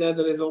think that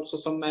there is also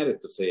some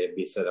merit to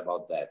be said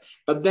about that.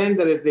 But then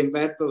there is the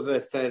investors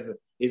that says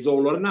it's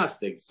all or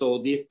nothing. So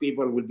these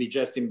people will be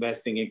just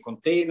investing in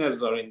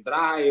containers or in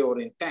dry or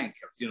in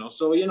tankers,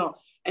 So,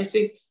 I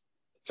think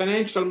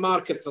financial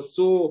markets are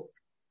so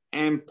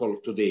ample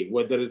today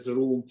where there is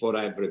room for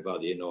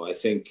everybody. I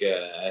think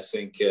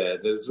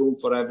there's room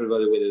for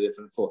everybody with a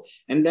different form.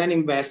 And then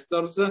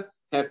investors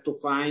have to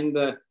find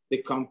the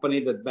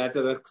company that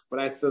better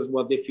expresses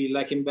what they feel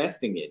like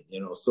investing in,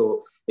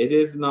 So it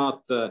is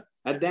not,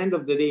 at the end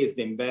of the day, it's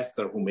the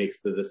investor who makes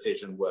the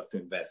decision where to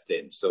invest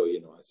in. So,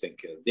 I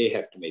think they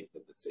have to make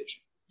the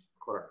decision.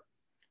 Correct.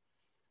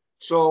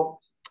 So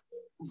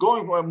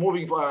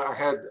moving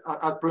ahead,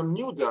 at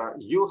Bermuda,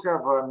 you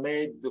have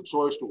made the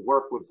choice to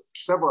work with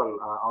several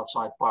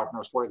outside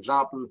partners. For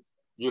example,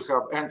 you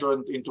have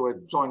entered into a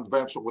joint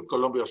venture with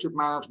Columbia Ship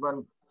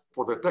Management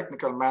for the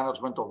technical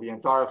management of the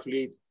entire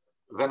fleet.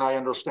 Then I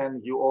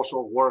understand you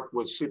also work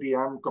with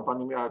CTM,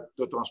 Compagnie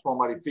de Transport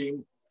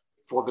Maritime,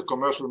 for the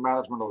commercial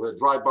management of the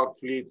dry bulk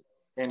fleet,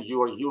 and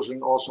you are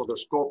using also the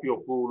Scorpio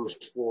pools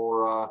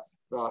for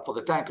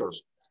the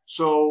tankers.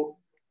 So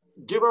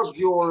give us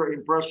your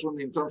impression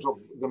in terms of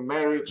the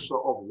merits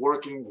of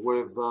working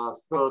with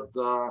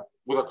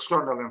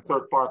external and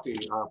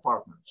third-party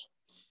partners.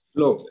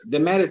 Look, the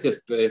merit is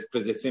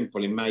pretty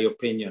simple, in my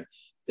opinion,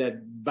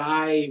 that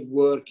by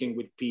working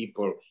with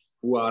people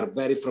who are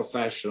very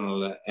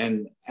professional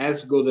and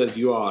as good as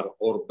you are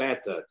or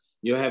better,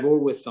 you have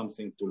always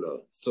something to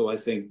learn. So I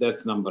think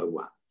that's number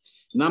one.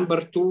 Number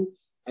two,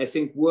 I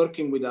think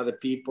working with other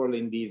people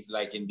in these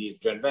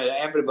joint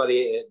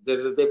ventures,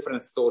 there's a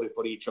different story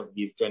for each of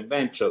these joint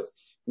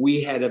ventures.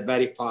 We had a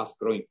very fast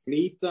growing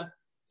fleet.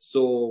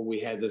 So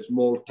we had a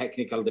small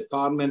technical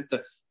department.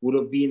 Would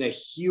have been a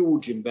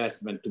huge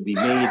investment to be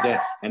made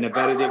and a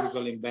very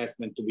difficult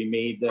investment to be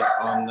made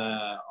on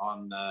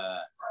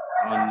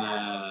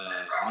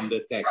the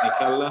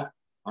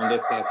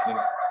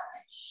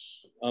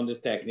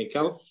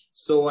technical.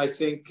 So I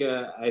think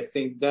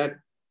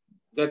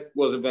that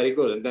was very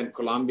good. And then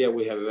Columbia,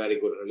 we have a very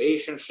good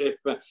relationship.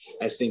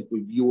 I think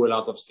we view a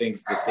lot of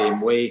things the same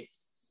way.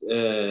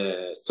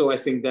 So I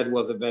think that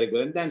was a very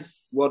good. And then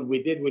what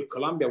we did with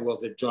Columbia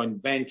was a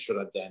joint venture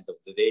at the end of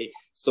the day.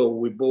 So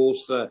we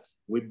both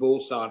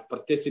are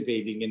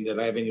participating in the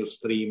revenue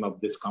stream of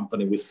this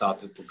company we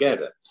started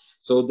together.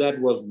 So that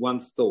was one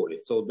story.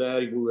 So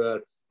there we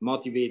were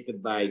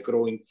motivated by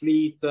growing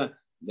fleet,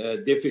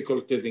 the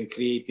difficulties in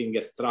creating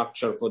a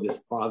structure for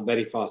this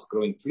very fast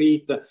growing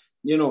fleet.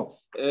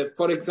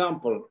 For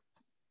example,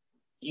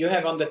 you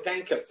have on the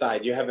tanker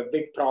side, you have a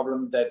big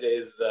problem that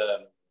is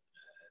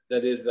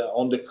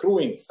on the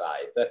crewing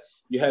side.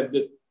 You have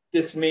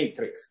this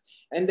matrix,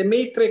 and the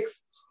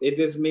matrix, it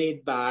is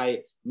made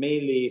by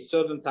mainly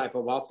certain type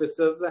of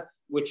officers,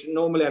 which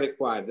normally are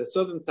required a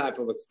certain type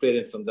of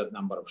experience on that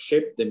number of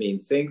ships, the main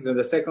things. And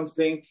the second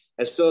thing,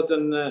 a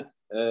certain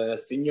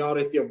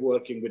seniority of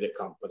working with a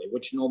company,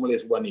 which normally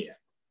is 1 year.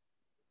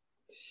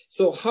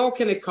 So how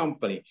can a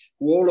company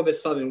who all of a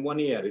sudden 1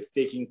 year is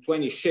taking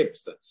 20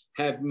 ships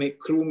have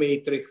crew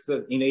matrix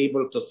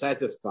enabled to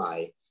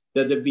satisfy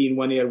that they've been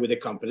 1 year with a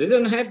company? They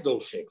don't have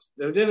those ships.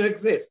 They don't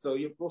exist. So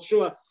for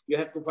sure, you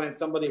have to find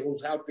somebody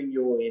who's helping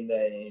you in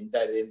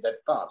that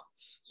part.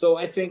 So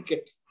I think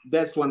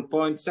that's one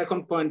point.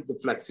 Second point, the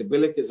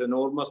flexibility is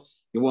enormous.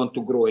 You want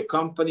to grow a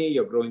company,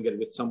 you're growing it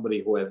with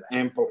somebody who has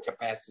ample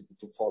capacity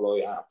to follow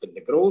you up in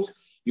the growth.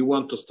 You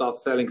want to start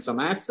selling some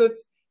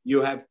assets.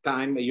 You have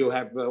time, you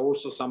have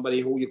also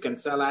somebody who you can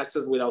sell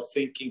assets without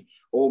thinking,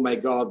 oh my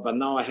God, but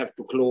now I have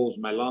to close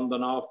my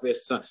London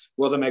office.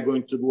 What am I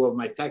going to do with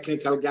my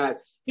technical guys?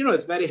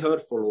 It's very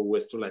hurtful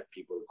always to let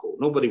people go.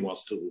 Nobody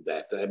wants to do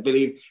that. I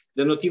believe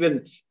they're not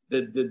even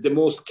the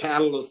most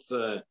callous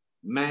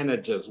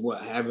managers will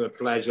have a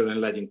pleasure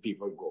in letting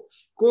people go.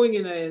 Going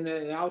in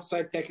an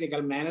outside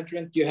technical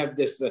management, you have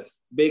this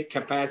big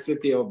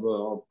capacity of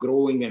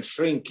growing and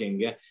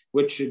shrinking,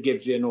 which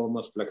gives you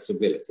enormous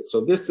flexibility.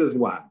 So this is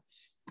one.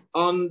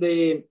 On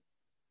the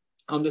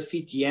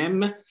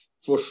CTM,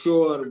 for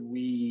sure,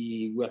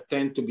 we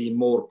tend to be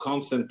more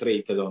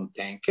concentrated on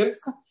tankers,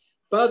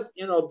 but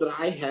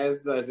dry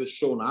has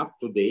shown up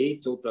today,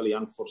 totally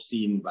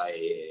unforeseen by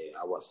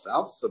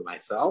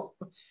myself,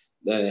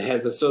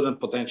 has a certain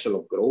potential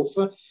of growth.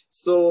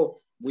 So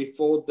we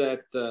thought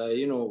that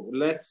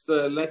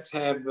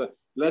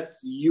let's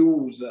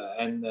use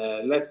and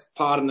let's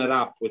partner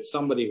up with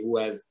somebody who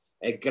has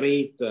a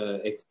great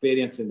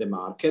experience in the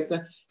market,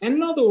 and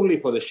not only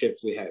for the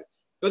ships we have,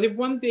 but if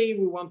one day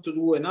we want to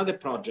do another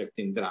project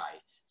in dry,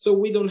 So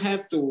we don't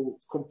have to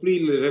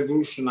completely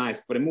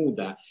revolutionize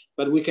Bermuda,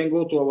 but we can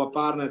go to our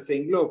partner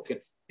saying, look,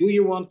 do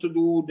you want to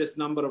do this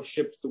number of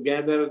ships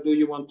together? Do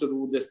you want to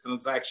do this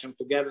transaction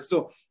together?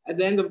 So at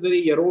the end of the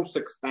day, you're also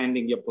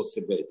expanding your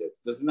possibilities.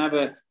 There's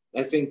never,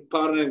 I think,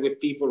 partnering with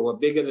people who are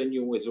bigger than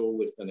you is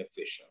always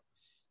beneficial.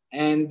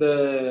 And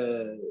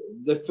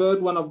the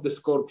third one of the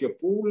Scorpio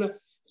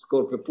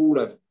Pool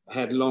have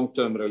had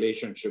long-term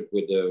relationship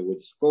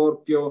with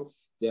Scorpio.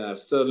 They are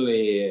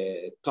certainly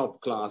a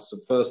top-class,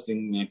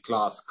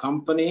 first-in-class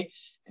company.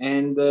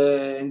 And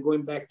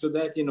going back to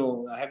that, you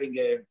know, having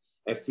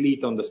a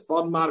fleet on the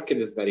spot market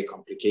is very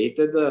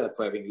complicated.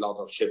 For having a lot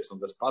of ships on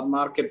the spot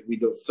market,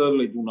 we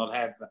certainly do not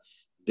have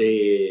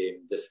the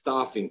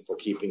staffing for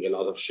keeping a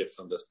lot of ships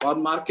on the spot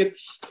market.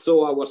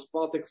 So our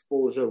spot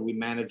exposure, we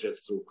manage it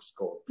through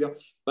Scorpio.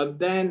 But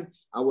then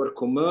our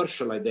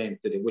commercial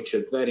identity, which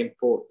is very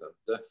important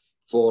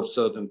for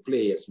certain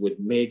players with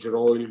major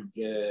oil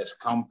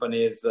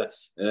companies,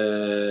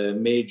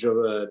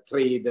 major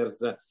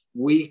traders,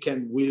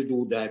 we'll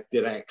do that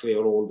directly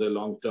or all the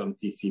long-term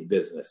TC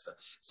business.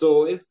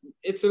 So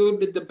it's a little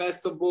bit the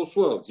best of both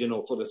worlds. You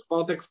know, for the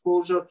spot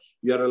exposure,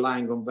 you're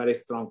relying on very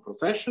strong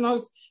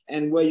professionals,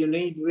 and where you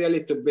need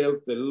really to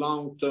build the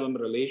long-term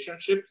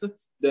relationships,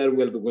 there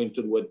we're going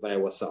to do it by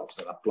ourselves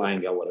and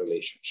applying our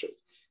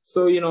relationships.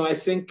 So, you know, I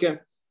think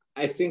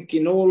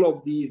in all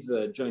of these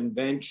joint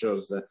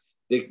ventures,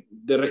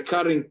 the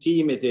recurring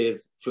theme, it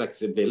is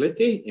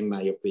flexibility, in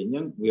my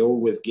opinion. We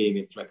always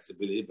gain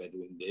flexibility by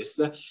doing this,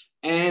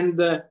 and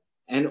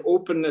an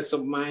openness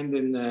of mind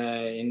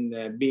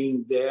in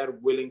being there,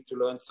 willing to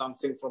learn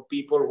something from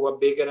people who are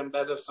bigger and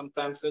better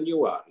sometimes than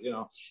you are. You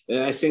know,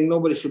 I think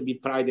nobody should be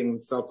priding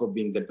himself of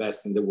being the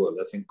best in the world.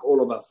 I think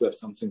all of us have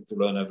something to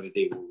learn every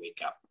day we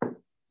wake up.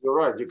 You're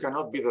right. You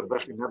cannot be the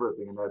best in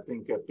everything, and I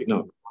think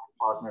picking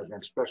partners,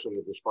 and especially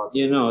this partner.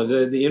 You know,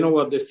 you know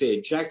what they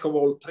say: jack of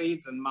all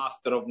trades and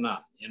master of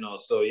none. You know,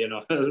 so you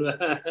know.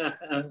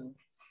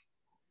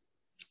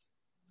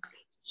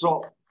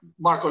 So,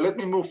 Marco, let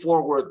me move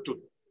forward to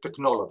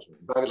technology.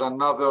 That is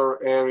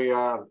another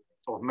area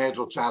of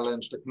major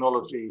challenge.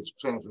 Technology is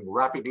changing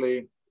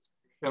rapidly,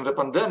 and the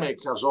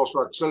pandemic has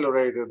also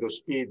accelerated the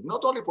speed,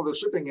 not only for the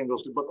shipping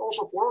industry, but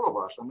also for all of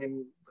us. I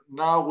mean,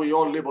 now we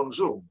all live on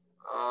Zoom.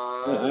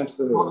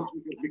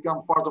 Absolutely. It has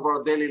become part of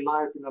our daily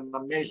life in an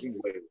amazing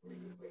way.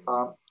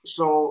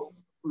 So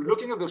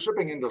looking at the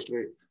shipping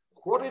industry,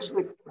 what is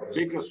the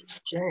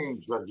biggest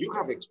change that you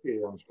have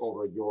experienced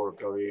over your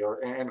career,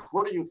 and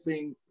what do you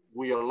think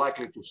we are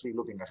likely to see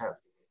looking ahead?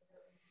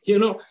 You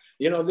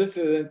know, this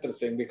is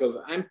interesting because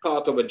I'm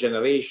part of a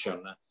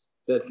generation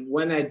that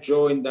when I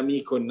joined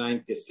D'Amico in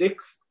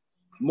 '96,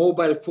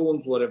 mobile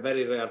phones were a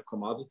very rare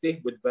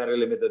commodity with very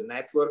limited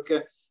network.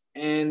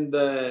 And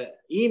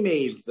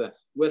emails,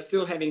 we're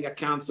still having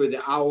accounts with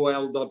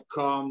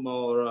AOL.com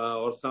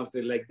or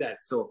something like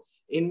that. So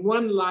in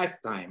one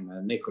lifetime,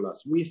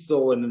 Nicholas, we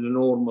saw an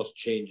enormous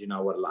change in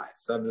our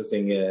lives.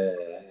 Everything,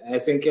 I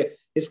think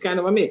it's kind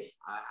of amazing.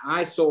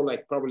 I saw,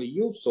 like probably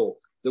you saw,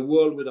 the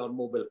world without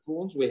mobile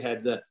phones. We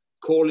had the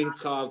calling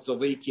cards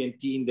of AT&T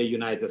in the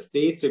United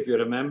States, if you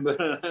remember.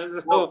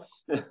 So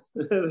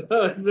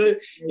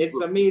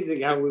it's amazing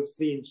how we've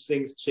seen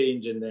things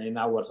change in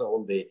our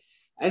whole day.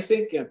 I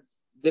think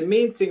the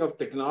main thing of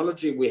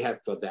technology, we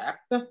have to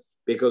adapt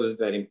because it's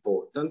very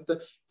important.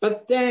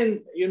 But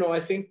then, you know, I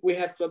think we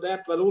have to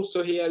adapt, but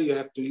also here you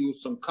have to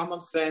use some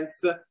common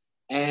sense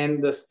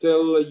and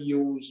still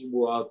use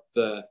what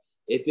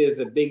it is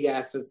a big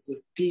asset.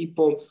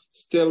 People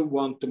still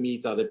want to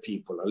meet other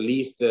people, at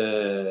least,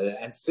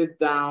 and sit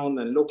down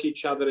and look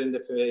each other in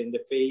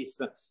the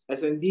face. I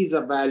think these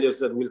are values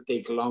that will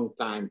take a long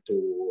time to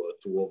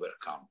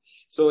overcome.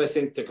 So I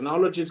think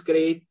technology is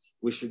great.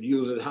 We should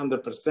use it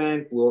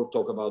 100%. We all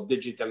talk about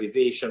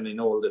digitalization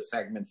in all the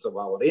segments of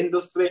our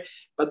industry,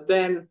 but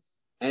then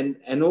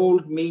an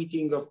old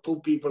meeting of two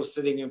people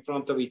sitting in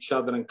front of each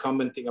other and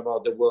commenting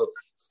about the world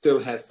still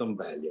has some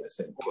value, I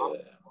think.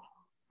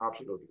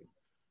 Absolutely.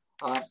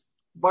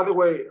 By the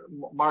way,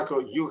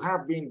 Marco, you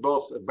have been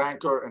both a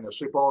banker and a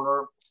ship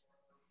owner.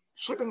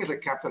 Shipping is a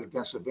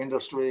capital-intensive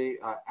industry.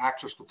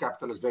 Access to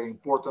capital is very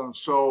important.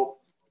 So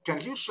can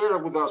you share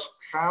with us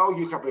how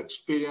you have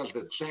experienced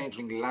the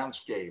changing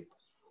landscape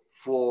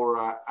for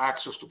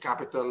access to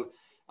capital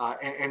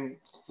and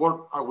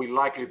what are we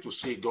likely to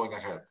see going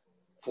ahead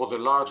for the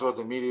larger,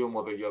 the medium,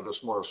 or the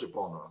smaller ship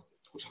owner,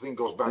 which I think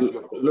goes back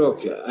to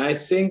Look, I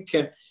think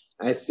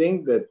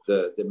that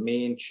the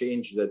main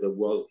change that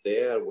was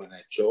there when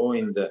I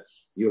joined,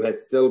 you had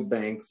still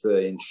banks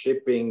in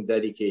shipping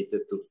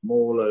dedicated to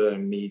smaller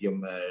and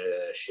medium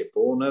ship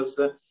owners.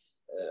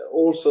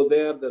 Also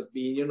there's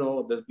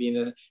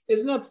been,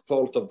 it's not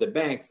fault of the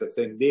banks. I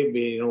think they've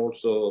been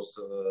also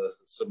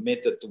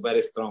submitted to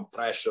very strong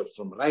pressure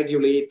from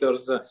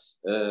regulators,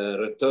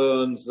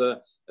 returns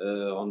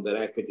on their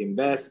equity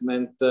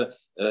investment,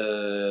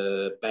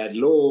 bad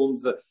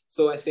loans.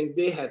 So I think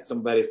they had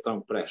some very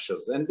strong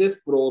pressures. And this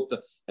brought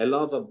a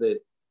lot of the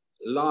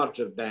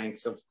larger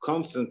banks have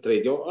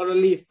concentrated, or at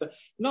least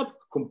not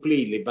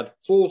completely, but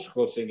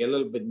focusing a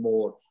little bit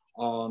more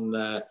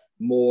on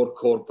more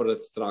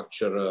corporate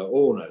structure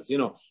owners. You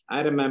know,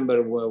 I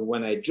remember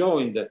when I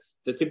joined,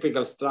 the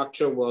typical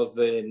structure was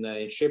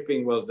in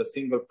shipping was the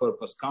single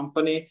purpose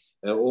company,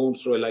 owned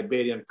through a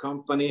Liberian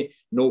company,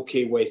 no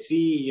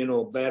KYC, you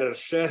know, bearer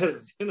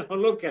shares, you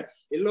know,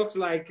 it looks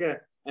like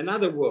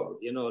another world,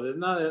 you know, there's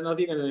not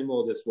even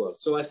anymore this world.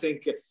 So I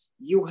think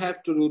you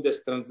have to do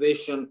this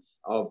transition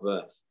of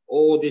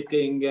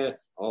auditing,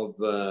 of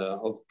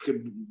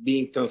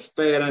being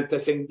transparent. I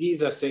think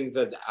these are things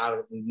that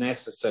are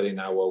necessary in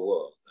our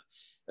world.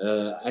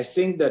 I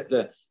think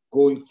that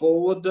going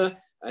forward,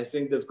 I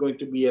think there's going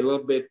to be a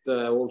little bit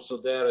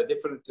also there a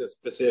different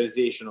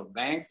specialization of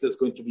banks. There's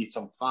going to be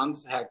some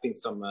funds helping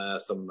some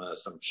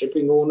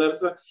shipping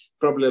owners,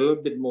 probably a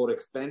little bit more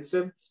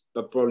expensive,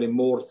 but probably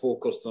more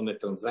focused on a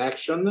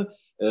transaction.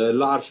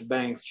 Large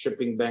banks,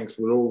 shipping banks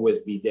will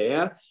always be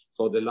there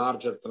for the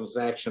larger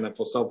transaction and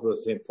for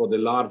the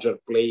larger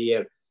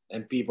player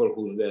and people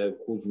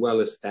who's well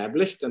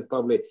established, and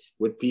probably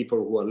with people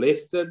who are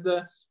listed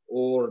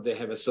or they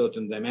have a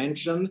certain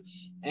dimension.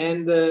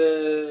 And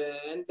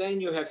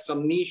then you have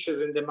some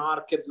niches in the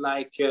market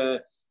like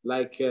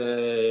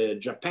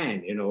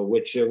Japan, you know,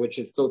 which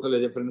is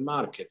totally different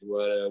market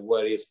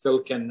where you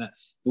still can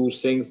do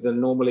things that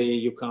normally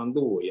you can't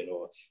do. You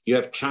know, you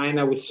have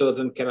China with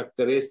certain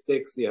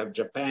characteristics, you have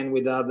Japan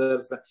with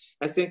others.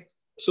 I think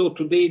so.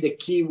 Today, the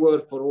key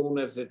word for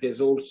owners, it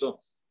is also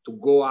to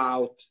go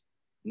out,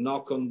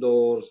 knock on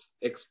doors,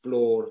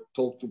 explore,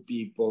 talk to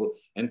people,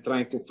 and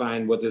trying to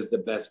find what is the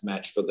best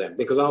match for them.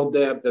 Because out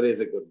there is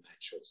a good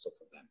match also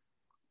for them.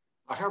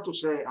 I have to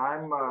say,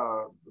 I'm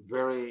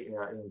very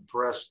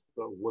impressed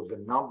with the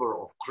number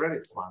of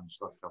credit funds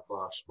that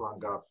have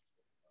sprung up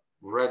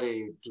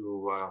ready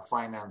to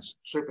finance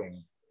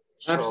shipping.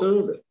 So,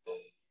 absolutely.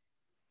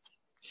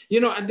 You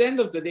know, at the end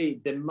of the day,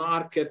 the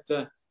market,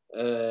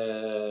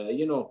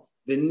 you know,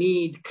 the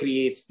need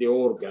creates the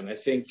organ. I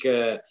think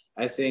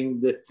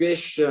the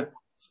fish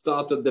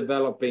started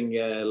developing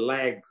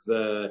legs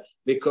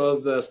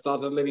because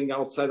started living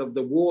outside of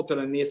the water.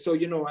 And so,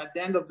 you know, at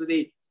the end of the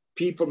day,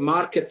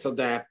 markets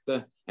adapt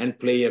and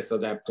players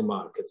adapt to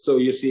markets. So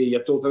you see,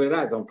 you're totally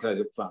right on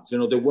credit funds. You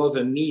know, there was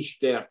a niche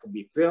there to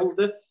be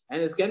filled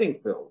and it's getting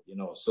filled, you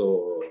know.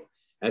 So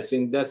I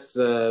think that's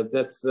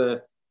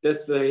the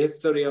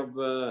history of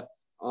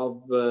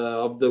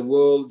the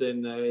world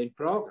in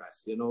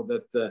progress, you know,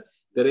 that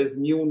there is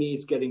new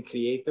needs getting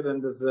created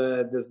and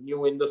there's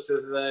new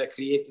industries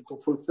created to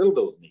fulfill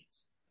those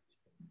needs.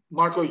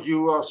 Marco,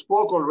 you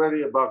spoke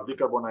already about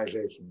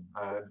decarbonization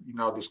in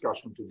our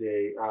discussion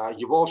today.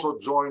 You've also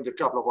joined a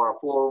couple of our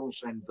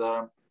forums and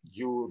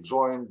you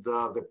joined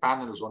the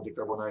panels on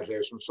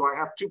decarbonization. So I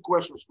have two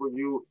questions for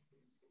you.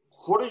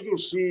 What do you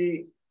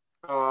see,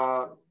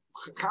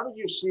 how do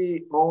you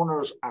see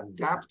owners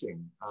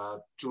adapting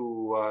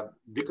to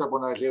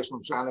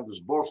decarbonization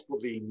challenges, both for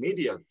the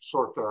immediate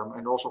short term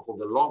and also for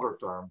the longer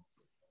term?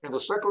 And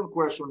the second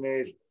question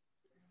is,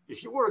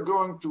 if you were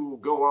going to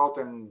go out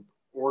and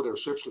order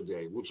ships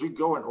today, would you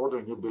go and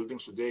order new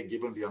buildings today,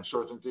 given the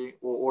uncertainty?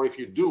 Or if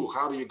you do,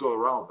 how do you go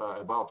around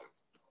about it?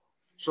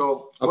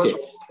 So, okay.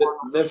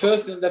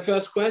 The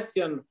first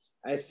question,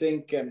 I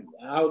think,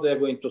 how they're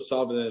going to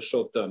solve it in the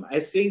short term. I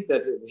think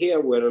that here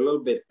we're a little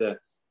bit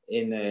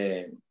in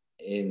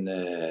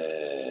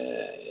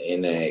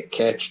a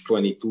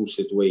catch-22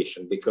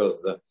 situation,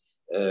 because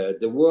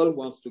the world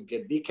wants to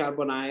get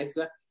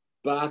decarbonized,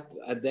 but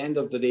at the end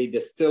of the day, they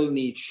still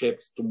need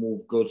ships to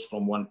move goods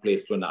from one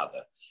place to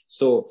another.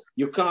 So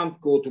you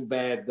can't go to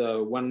bed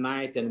one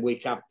night and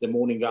wake up the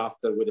morning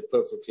after with a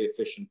perfectly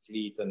efficient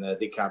fleet and a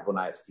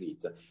decarbonized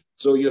fleet.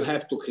 So you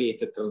have to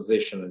create a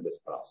transition in this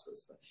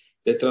process.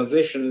 The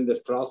transition in this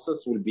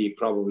process will be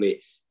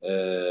probably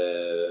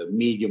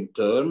medium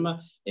term,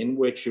 in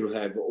which you'll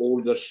have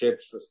older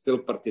ships still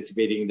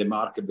participating in the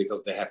market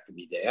because they have to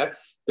be there.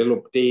 They'll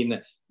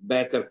obtain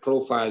better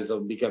profiles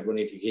of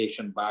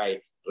decarbonification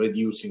by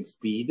reducing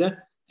speed.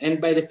 And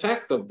by the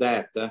fact of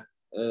that,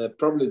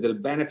 probably they'll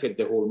benefit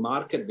the whole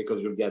market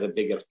because you'll get a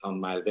bigger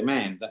ton-mile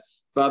demand,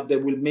 but they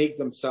will make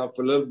themselves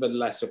a little bit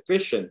less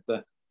efficient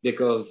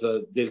because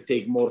they'll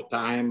take more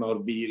time or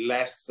be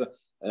less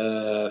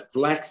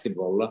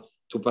flexible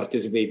to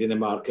participate in a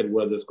market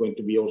where there's going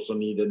to be also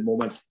needed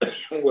moments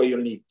where you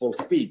need full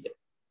speed.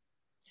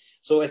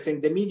 So I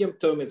think the medium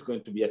term is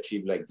going to be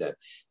achieved like that.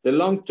 The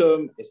long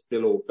term is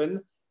still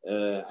open.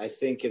 I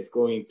think it's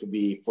going to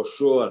be, for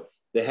sure,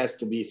 there has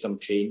to be some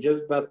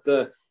changes, but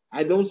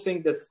I don't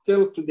think that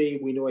still today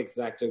we know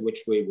exactly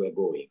which way we're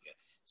going.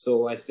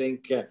 So I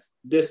think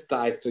this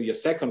ties to your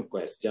second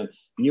question.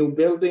 New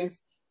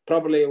buildings,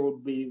 probably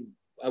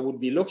I would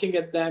be looking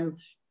at them,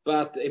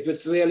 but if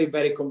it's really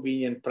very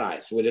convenient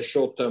price with a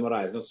short-term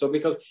horizon. So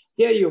because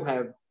here you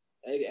have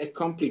a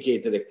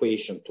complicated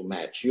equation to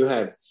match. You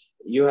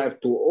have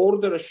to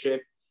order a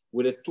ship,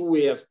 with a 2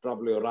 years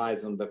probably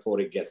horizon before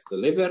it gets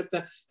delivered.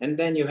 And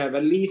then you have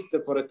at least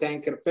for a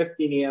tanker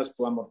 15 years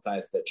to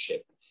amortize that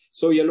ship.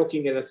 So you're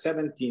looking at a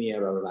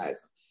 17-year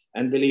horizon.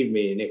 And believe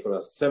me,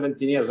 Nicholas,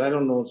 17 years, I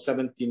don't know,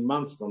 17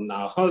 months from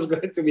now, how's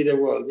going to be the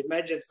world?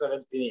 Imagine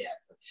 17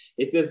 years.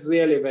 It is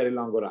really a very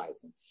long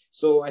horizon.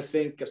 So I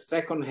think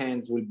second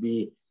hand will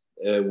be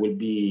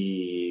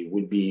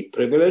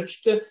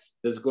privileged.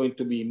 There's going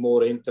to be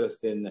more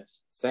interest in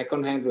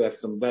second hand. We have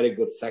some very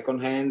good second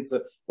hands.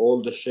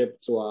 All the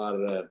ships who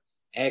are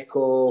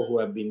eco, who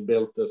have been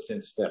built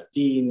since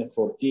 13,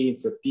 14,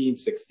 15,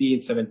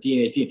 16, 17,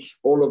 18.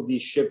 All of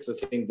these ships, I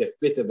think they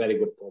fit a very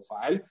good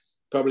profile.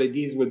 Probably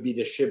these will be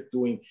the ship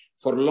doing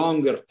for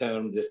longer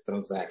term this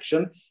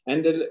transaction.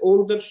 And the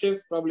older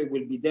ships probably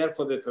will be there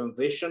for the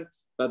transition,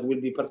 but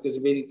will be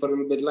participating for a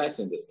little bit less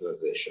in this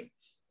transition.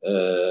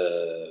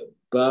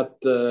 But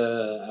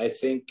I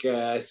think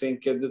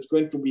there's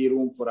going to be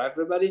room for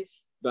everybody.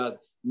 But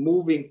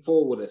moving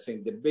forward, I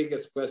think the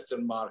biggest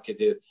question mark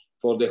is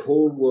for the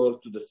whole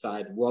world to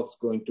decide what's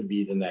going to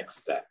be the next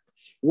step.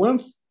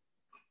 Once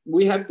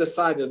we have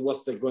decided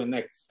what's the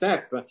next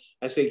step,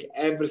 I think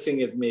everything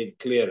is made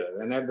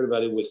clearer and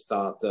everybody will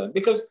start,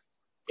 because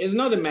it's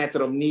not a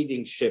matter of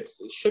needing ships.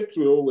 Ships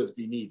will always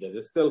be needed.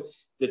 It's still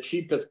the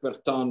cheapest per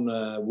ton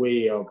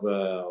way of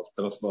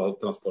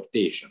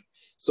transportation.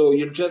 So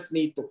you just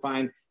need to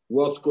find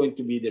what's going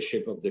to be the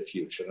ship of the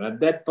future. And at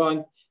that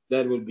point,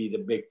 that will be the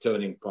big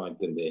turning point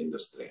in the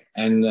industry.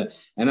 And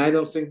I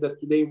don't think that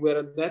today we're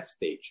at that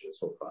stage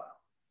so far.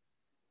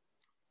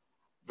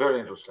 Very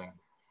interesting.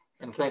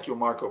 And thank you,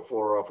 Marco,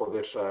 for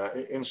this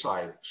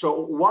insight.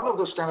 So one of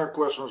the standard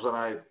questions that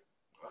I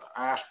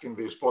ask in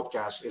this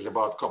podcast is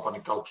about company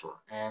culture.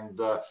 And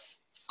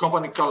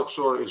company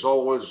culture is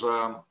always,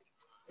 a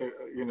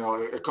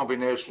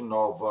combination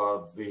of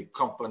the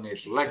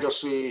company's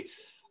legacy,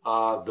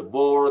 the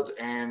board,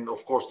 and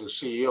of course the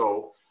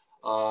CEO,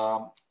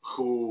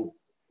 who,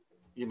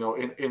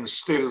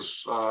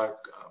 instills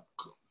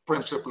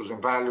principles and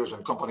values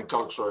and company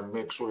culture and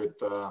makes sure it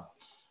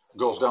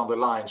goes down the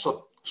line.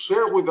 So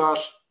share with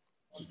us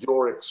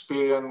your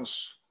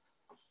experience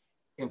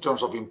in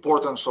terms of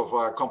importance of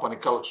company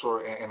culture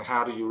and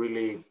how do you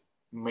really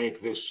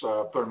make this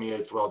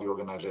permeate throughout the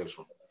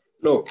organization?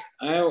 Look,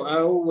 I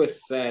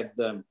always said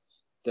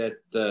that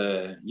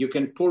you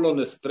can pull on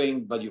a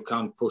string, but you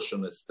can't push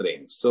on a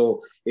string.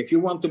 So if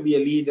you want to be a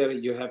leader,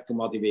 you have to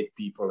motivate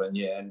people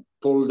and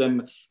pull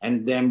them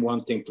and them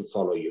wanting to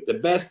follow you. The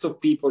best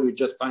of people, you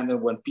just find that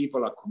when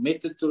people are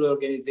committed to the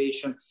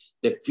organization,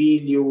 they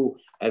feel you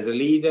as a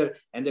leader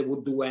and they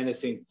would do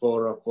anything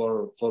for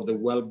the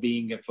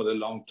well-being and for the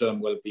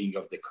long-term well-being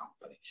of the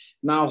company.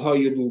 Now, how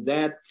you do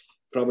that,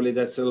 probably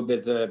that's a little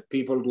bit,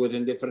 people do it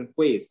in different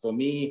ways. For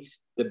me,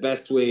 the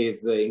best way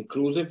is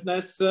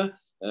inclusiveness,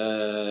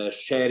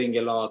 sharing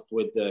a lot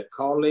with the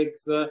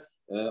colleagues,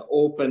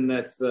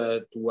 openness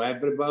to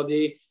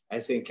everybody. I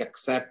think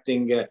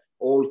accepting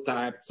all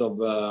types of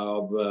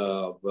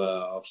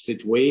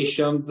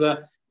situations,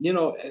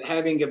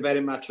 having a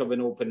very much of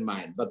an open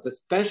mind, but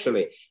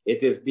especially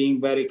it is being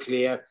very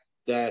clear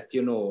that,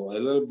 a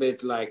little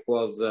bit like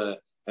was a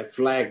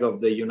flag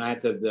of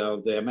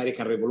the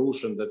American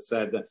Revolution that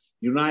said,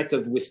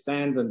 united we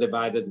stand and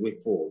divided we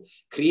fall.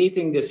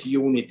 Creating this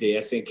unity,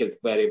 I think is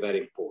very, very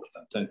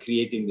important, and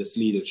creating this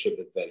leadership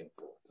is very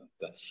important.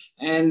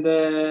 And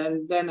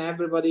then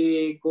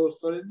everybody goes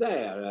for it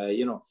there.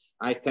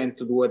 I tend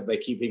to do it by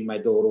keeping my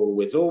door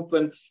always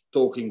open,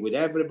 talking with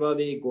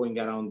everybody, going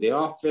around the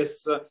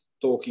office,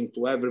 talking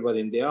to everybody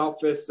in the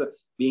office,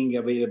 being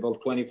available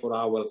 24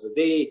 hours a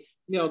day.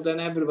 Then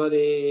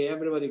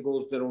everybody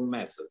goes their own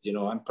method.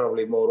 I'm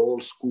probably more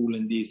old school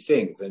in these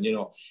things, and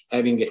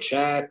having a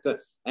chat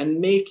and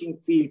making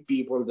feel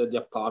people that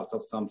they're part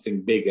of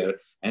something bigger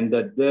and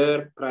that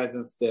their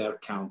presence there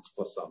counts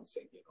for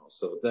something.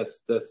 So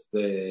that's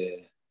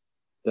the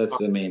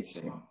main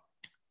thing.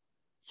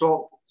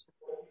 So,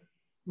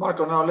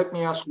 Marco, now let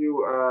me ask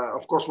you.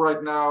 Of course,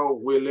 right now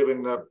we live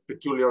in a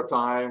peculiar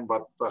time,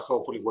 but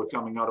hopefully we're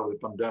coming out of the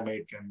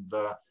pandemic and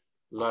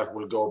life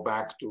will go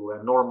back to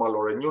a normal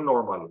or a new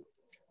normal.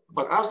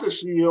 But as the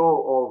CEO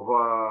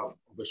of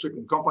the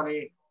shipping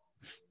company,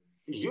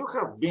 you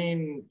have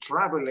been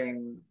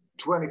traveling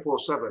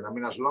 24/7. I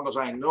mean, as long as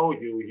I know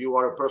you, you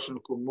are a person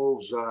who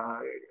moves,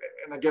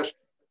 and I guess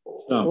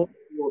all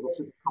the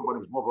shipping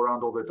companies move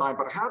around all the time.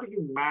 But how do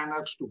you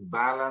manage to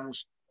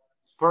balance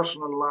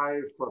personal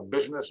life,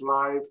 business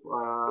life,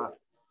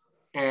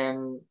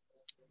 and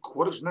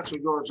what is next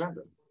on your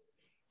agenda?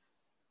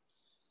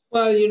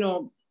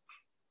 Well,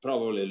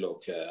 probably,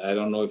 look, I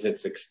don't know if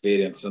it's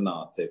experience or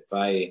not. If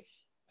I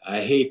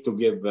hate to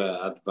give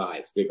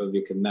advice because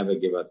you can never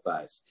give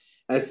advice.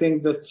 I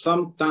think that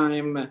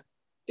sometimes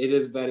it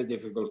is very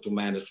difficult to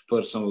manage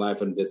personal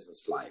life and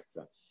business life.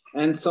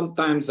 And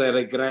sometimes I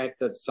regret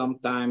that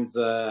sometimes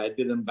I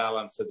didn't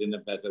balance it in a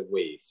better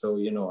way. So,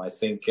 I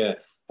think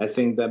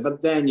that,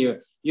 but then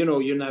you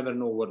never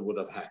know what would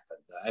have happened.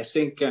 I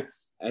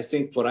I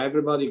think for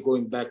everybody,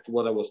 going back to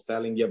what I was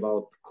telling you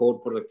about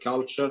corporate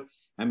culture,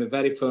 I'm a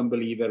very firm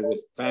believer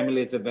with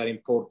family is a very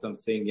important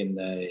thing in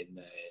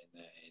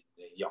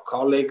your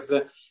colleagues,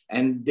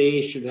 and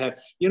they should have,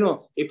 you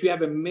know, if you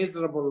have a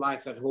miserable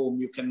life at home,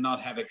 you cannot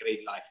have a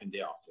great life in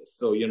the office.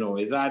 So, you know,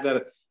 it's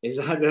either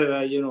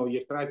you know,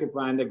 you try to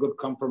find a good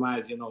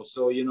compromise, you know,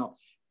 so, you know,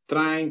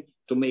 trying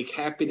to make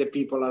happy the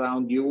people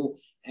around you.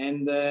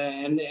 And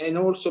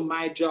also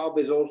my job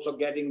is also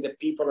getting the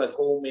people at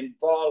home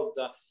involved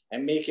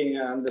and making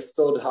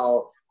understood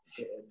how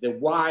the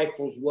wife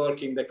who's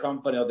working the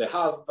company, or the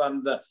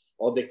husband,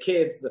 or the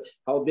kids,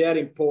 how they're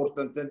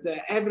important, and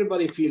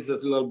everybody feels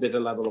there's a little bit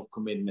of level of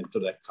commitment to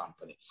that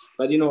company.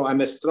 But, you know, I'm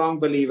a strong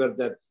believer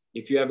that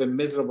if you have a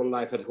miserable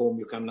life at home,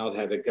 you cannot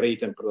have a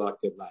great and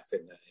productive life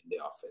in the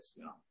office,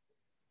 you know.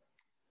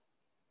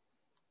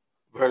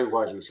 Very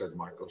wisely said,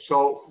 Marco.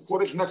 So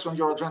what is next on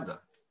your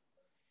agenda?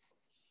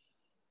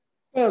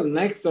 Well,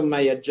 next on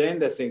my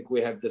agenda, I think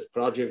we have this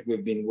project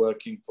we've been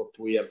working for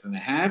 2.5 years.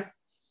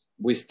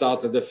 We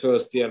started the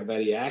first year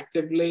very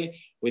actively.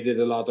 We did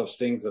a lot of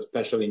things,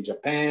 especially in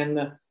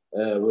Japan.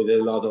 We did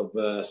a lot of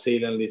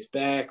sale and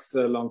leasebacks,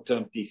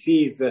 long-term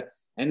TCs,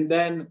 and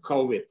then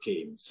COVID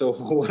came. So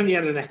for 1.5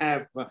 years,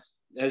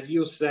 as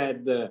you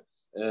said,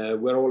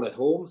 we're all at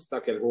home,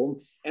 stuck at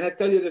home. And I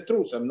tell you the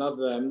truth, I'm not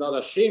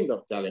ashamed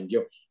of telling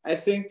you. I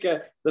think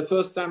the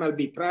first time I'll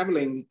be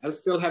traveling, I'll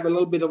still have a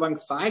little bit of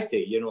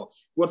anxiety. You know,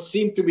 what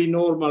seemed to be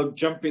normal,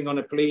 jumping on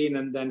a plane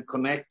and then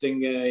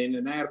connecting in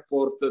an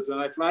airport to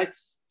a flight,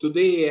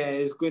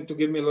 today is going to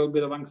give me a little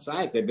bit of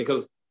anxiety,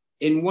 because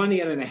in 1.5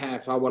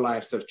 years, our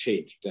lives have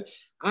changed.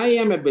 I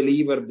am a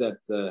believer that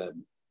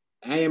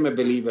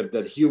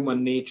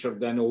human nature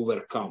then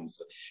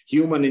overcomes.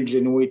 Human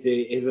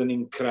ingenuity is an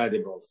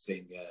incredible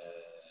thing.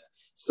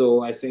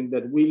 So I think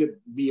that we'll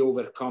be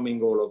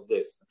overcoming all of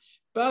this.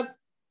 But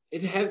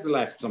it has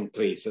left some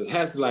traces,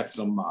 has left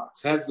some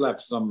marks, has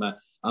left some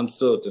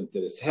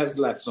uncertainties, has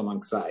left some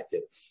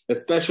anxieties,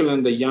 especially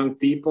in the young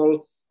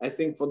people. I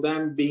think for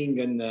them being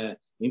in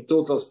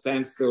total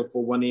standstill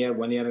for 1 year,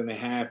 1.5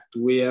 years,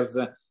 2 years,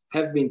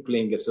 has been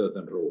playing a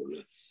certain role.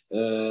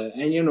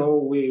 And, you know,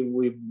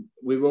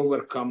 we've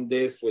overcome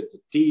this with the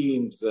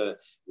teams,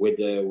 with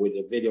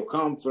the video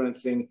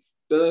conferencing.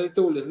 But I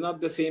told you, it's not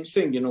the same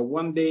thing. You know,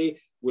 one day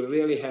we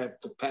really have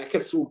to pack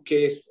a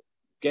suitcase,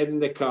 get in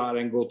the car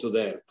and go to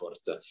the airport.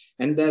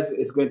 And that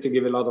is going to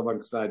give a lot of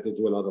anxiety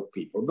to a lot of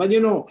people. But, you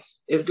know,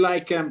 it's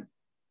like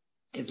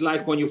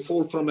when you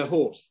fall from a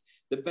horse.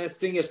 The best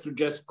thing is to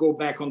just go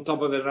back on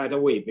top of it right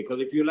away, because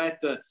if you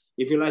let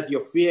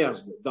your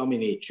fears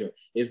dominate you,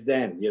 it's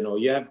then, you know,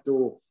 you have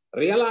to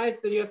realize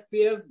that you have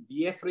fears,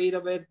 be afraid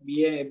of it,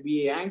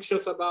 be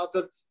anxious about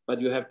it,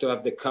 but you have to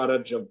have the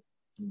courage of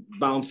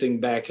bouncing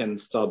back and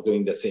start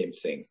doing the same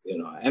things, you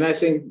know. And I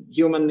think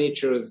human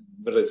nature is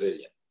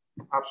resilient.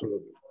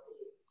 Absolutely.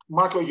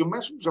 Marco, you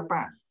mentioned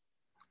Japan.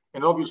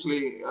 And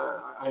obviously,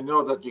 I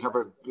know that you have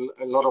a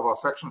lot of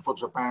affection for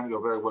Japan.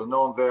 You're very well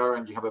known there,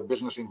 and you have a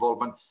business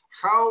involvement.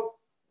 How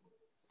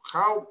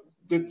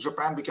did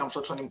Japan become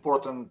such an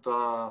important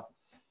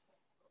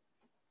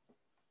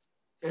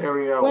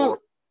area?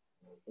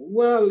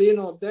 Well, you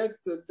know,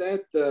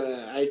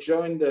 I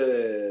joined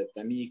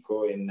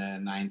D'Amico in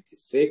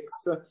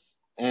 96,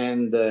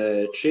 and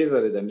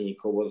Cesare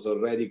D'Amico was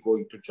already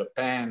going to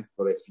Japan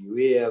for a few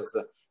years.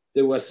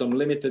 There were some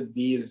limited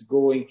deals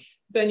going.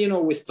 Then, you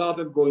know, we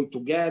started going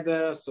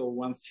together. So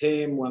once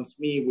him, once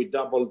me, we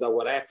doubled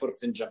our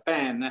efforts in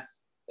Japan.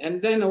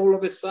 And then all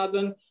of a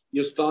sudden,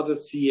 you started to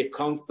see a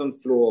constant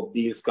flow of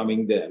deals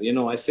coming there. You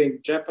know, I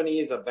think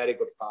Japanese are very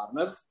good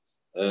partners.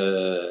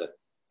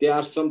 They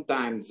are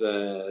sometimes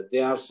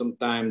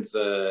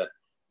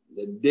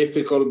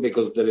difficult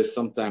because there is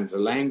sometimes a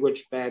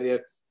language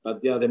barrier,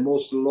 but they are the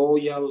most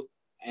loyal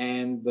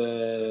and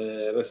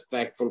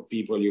respectful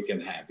people you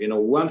can have. You know,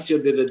 once you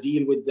did a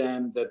deal with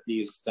them, that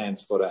deal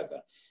stands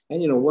forever.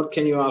 And, you know, what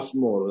can you ask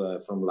more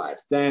from life?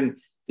 Then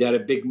they are a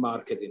big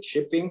market in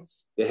shipping.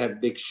 They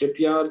have big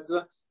shipyards.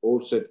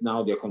 Also,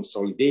 now they're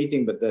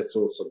consolidating, but that's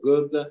also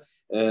good.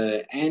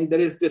 And there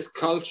is this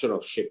culture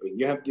of shipping.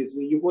 You have this,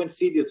 you go and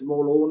see these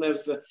small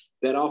owners,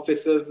 their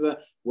offices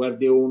where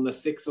they own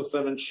 6 or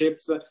 7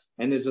 ships.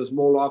 And there's a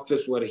small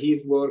office where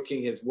he's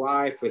working, his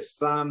wife, his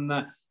son,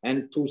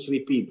 and 2, 3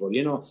 people.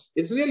 You know,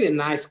 it's really a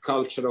nice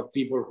culture of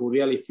people who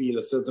really feel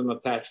a certain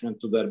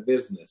attachment to their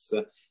business.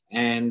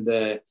 And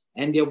they're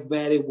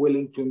very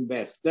willing to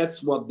invest.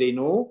 That's what they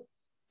know.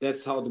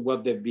 That's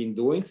what they've been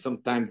doing.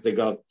 Sometimes they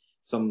got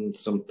some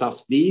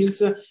tough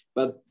deals,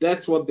 but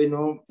that's what they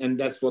know, and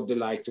that's what they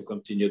like to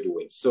continue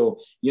doing. So,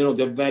 you know,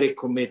 they're very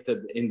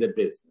committed in the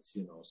business,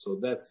 you know, so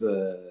that's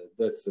a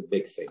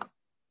big thing.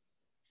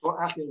 So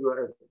asking you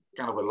a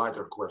kind of a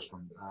lighter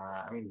question.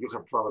 I mean, you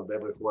have traveled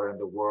everywhere in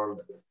the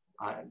world.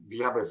 Do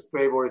you have a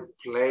favorite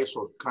place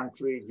or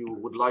country you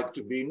would like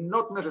to be,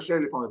 not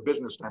necessarily from a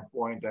business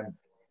standpoint? And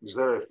is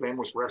there a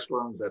famous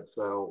restaurant that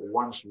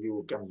once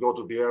you can go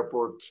to the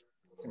airport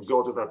and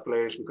go to that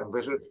place, you can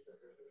visit?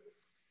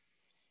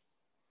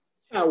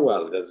 Ah,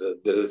 well,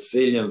 there's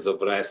zillions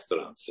of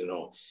restaurants, you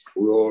know,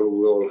 we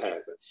all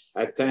have.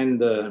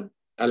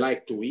 I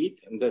like to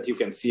eat, and that you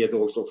can see it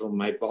also from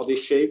my body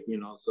shape, you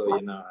know. So,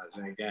 you know,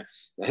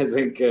 I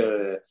think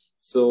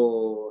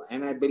so,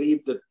 and I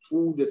believe that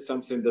food is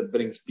something that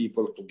brings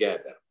people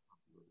together.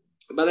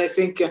 But I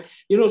think,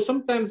 you know,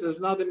 sometimes it's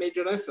not a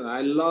major restaurant.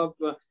 I love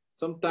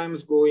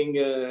sometimes going,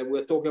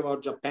 we're talking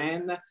about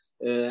Japan,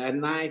 at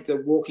night,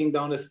 walking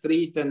down the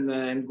street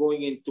and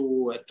going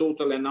into a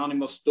total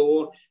anonymous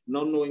store,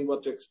 not knowing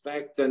what to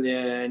expect.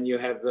 And you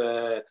have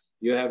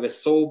a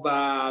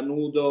soba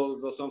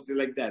noodles or something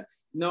like that.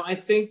 No, I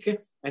think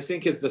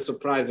it's the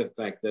surprise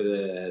effect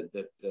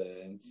that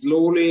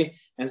slowly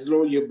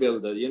you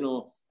build it. You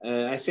know,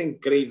 I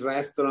think great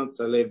restaurants.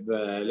 I live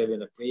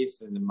in a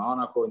place in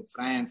Monaco, in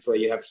France, where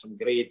you have some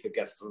great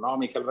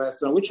gastronomical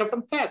restaurants, which are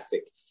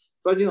fantastic.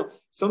 But you know,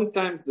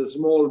 sometimes the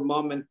small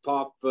mom and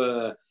pop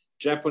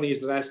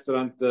Japanese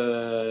restaurant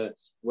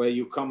where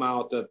you come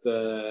out at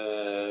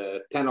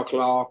 10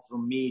 o'clock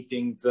from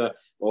meetings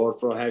or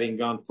for having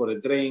gone for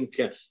a drink,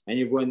 and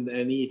you go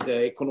and eat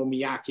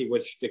okonomiyaki,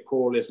 which they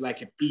call is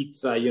like a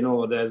pizza, you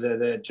know,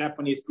 the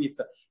Japanese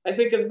pizza. I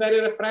think it's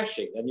very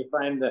refreshing, and you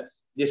find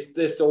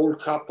this old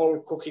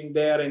couple cooking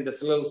there in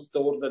this little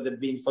store that they've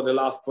been for the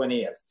last 20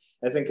 years.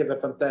 I think it's a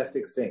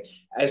fantastic thing.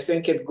 I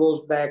think it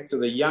goes back to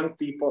the young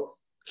people.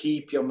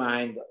 Keep your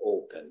mind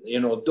open. You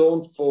know,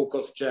 don't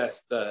focus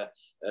just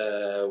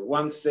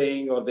one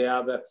thing or the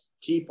other.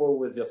 Keep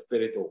always your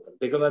spirit open,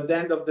 because at the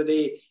end of the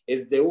day,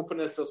 it's the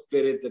openness of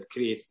spirit that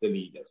creates the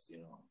leaders.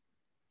 You know.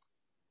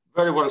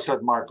 Very well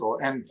said, Marco.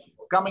 And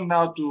coming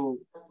now to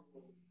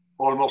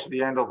almost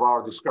the end of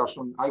our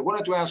discussion, I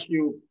wanted to ask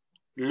you,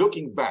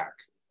 looking back,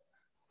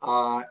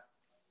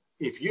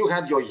 if you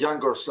had your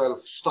younger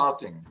self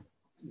starting,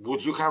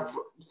 what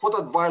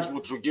advice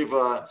would you give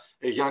a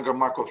younger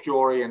Marco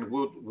Fiore, and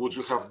would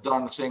you have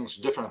done things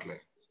differently?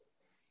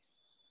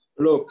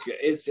 Look,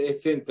 it's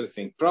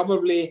interesting.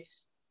 Probably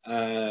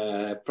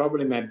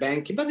my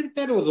banking, but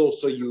that was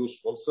also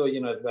useful. So,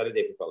 you know, it's very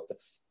difficult.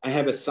 I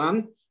have a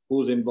son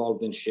who's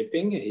involved in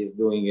shipping. He's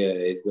doing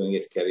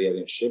his career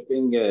in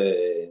shipping,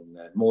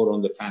 more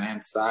on the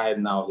finance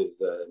side. Now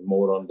he's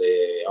more on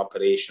the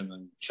operation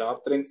and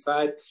chartering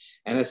side.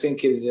 And I think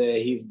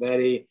he's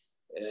very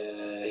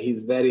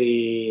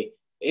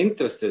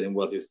interested in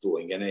what he's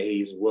doing, and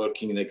he's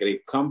working in a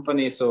great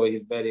company. So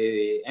he's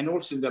and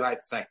also in the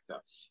right sector.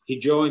 He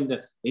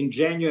joined in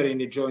January,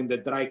 and he joined the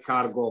dry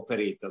cargo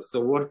operator.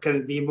 So what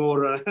can be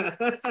more?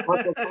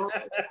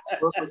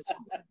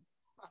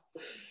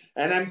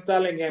 And I'm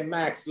telling him,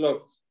 Max,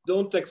 look,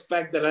 don't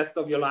expect the rest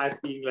of your life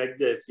being like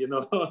this, you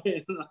know.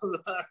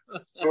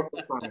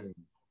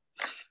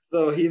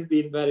 So he's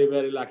been very,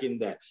 very lucky in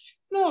that.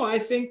 No, I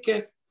think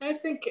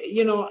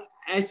you know,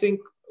 I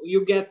think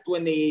you get to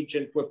an age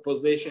and to a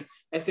position.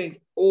 I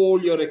think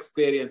all your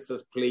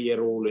experiences play a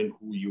role in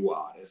who you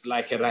are. It's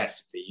like a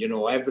recipe, you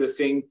know.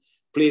 Everything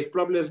plays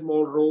probably a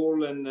small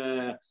role,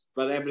 and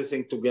but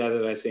everything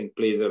together, I think,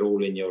 plays a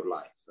role in your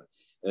life.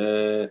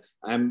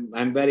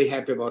 I'm very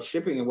happy about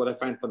shipping, and what I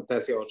find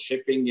fantastic about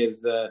shipping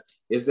is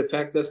the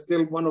fact that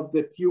still one of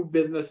the few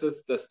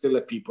businesses that's still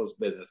a people's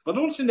business, but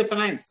also in the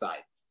finance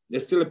side,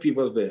 there's still a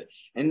people's business.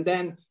 And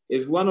then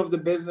is one of the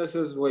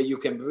businesses where you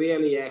can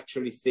really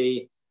actually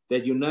say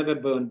that you never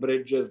burn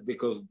bridges,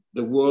 because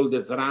the world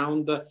is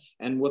round,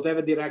 and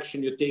whatever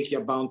direction you take,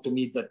 you're bound to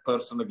meet that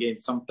person again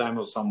sometime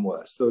or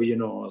somewhere. So, you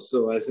know,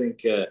 so I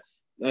think that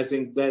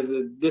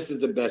this is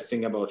the best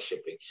thing about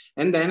shipping.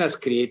 And then has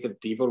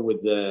created people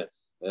with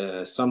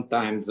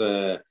sometimes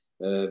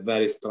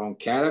very strong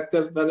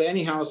characters, but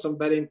anyhow, some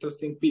very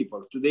interesting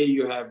people. Today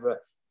you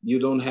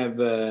don't have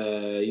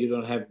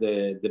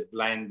the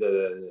bland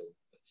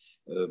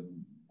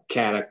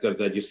character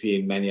that you see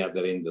in many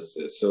other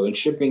industries. So in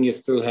shipping, you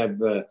still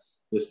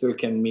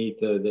can meet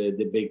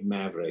the big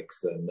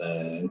mavericks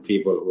and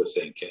people who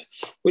think,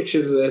 which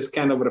is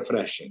kind of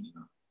refreshing, you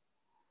know.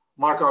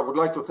 Marco, I would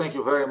like to thank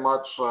you very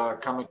much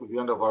coming to the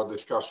end of our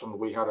discussion.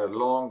 We had a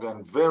long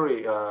and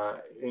very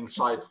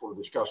insightful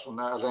discussion.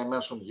 As I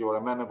mentioned, you're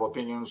a man of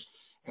opinions,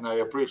 and I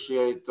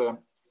appreciate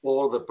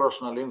all the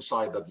personal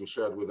insight that you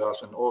shared with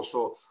us, and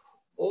also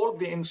all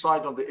the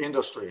insight on the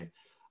industry.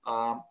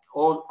 I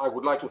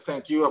would like to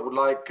thank you. I would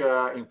like,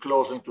 in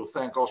closing, to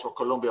thank also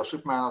Columbia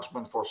Ship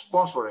Management for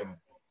sponsoring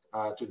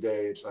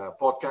today's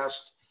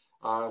podcast.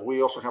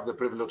 We also have the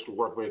privilege to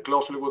work very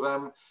closely with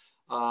them.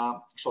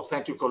 So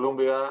thank you,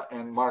 Columbia,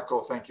 and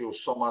Marco, thank you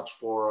so much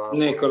for...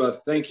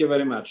 Nicolas, thank you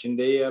very much. In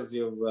the years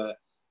you've...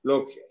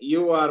 look,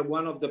 you are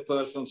one of the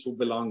persons who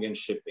belong in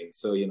shipping.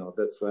 So, you know,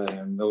 that's why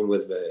I'm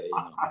always very...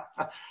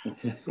 You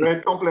know.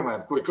 Great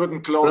compliment. We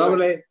couldn't close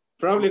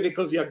Probably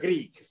because you're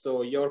Greek,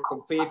 so your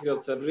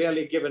compatriots have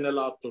really given a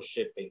lot to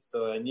shipping.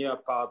 So, and you're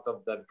part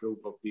of that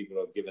group of people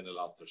who have given a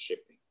lot to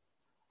shipping.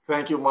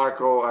 Thank you,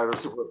 Marco. I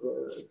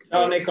reciprocate.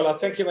 No, Nicola,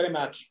 thank you very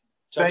much.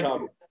 Ciao, thank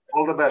you.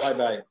 All the best.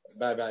 Bye-bye.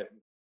 Bye-bye.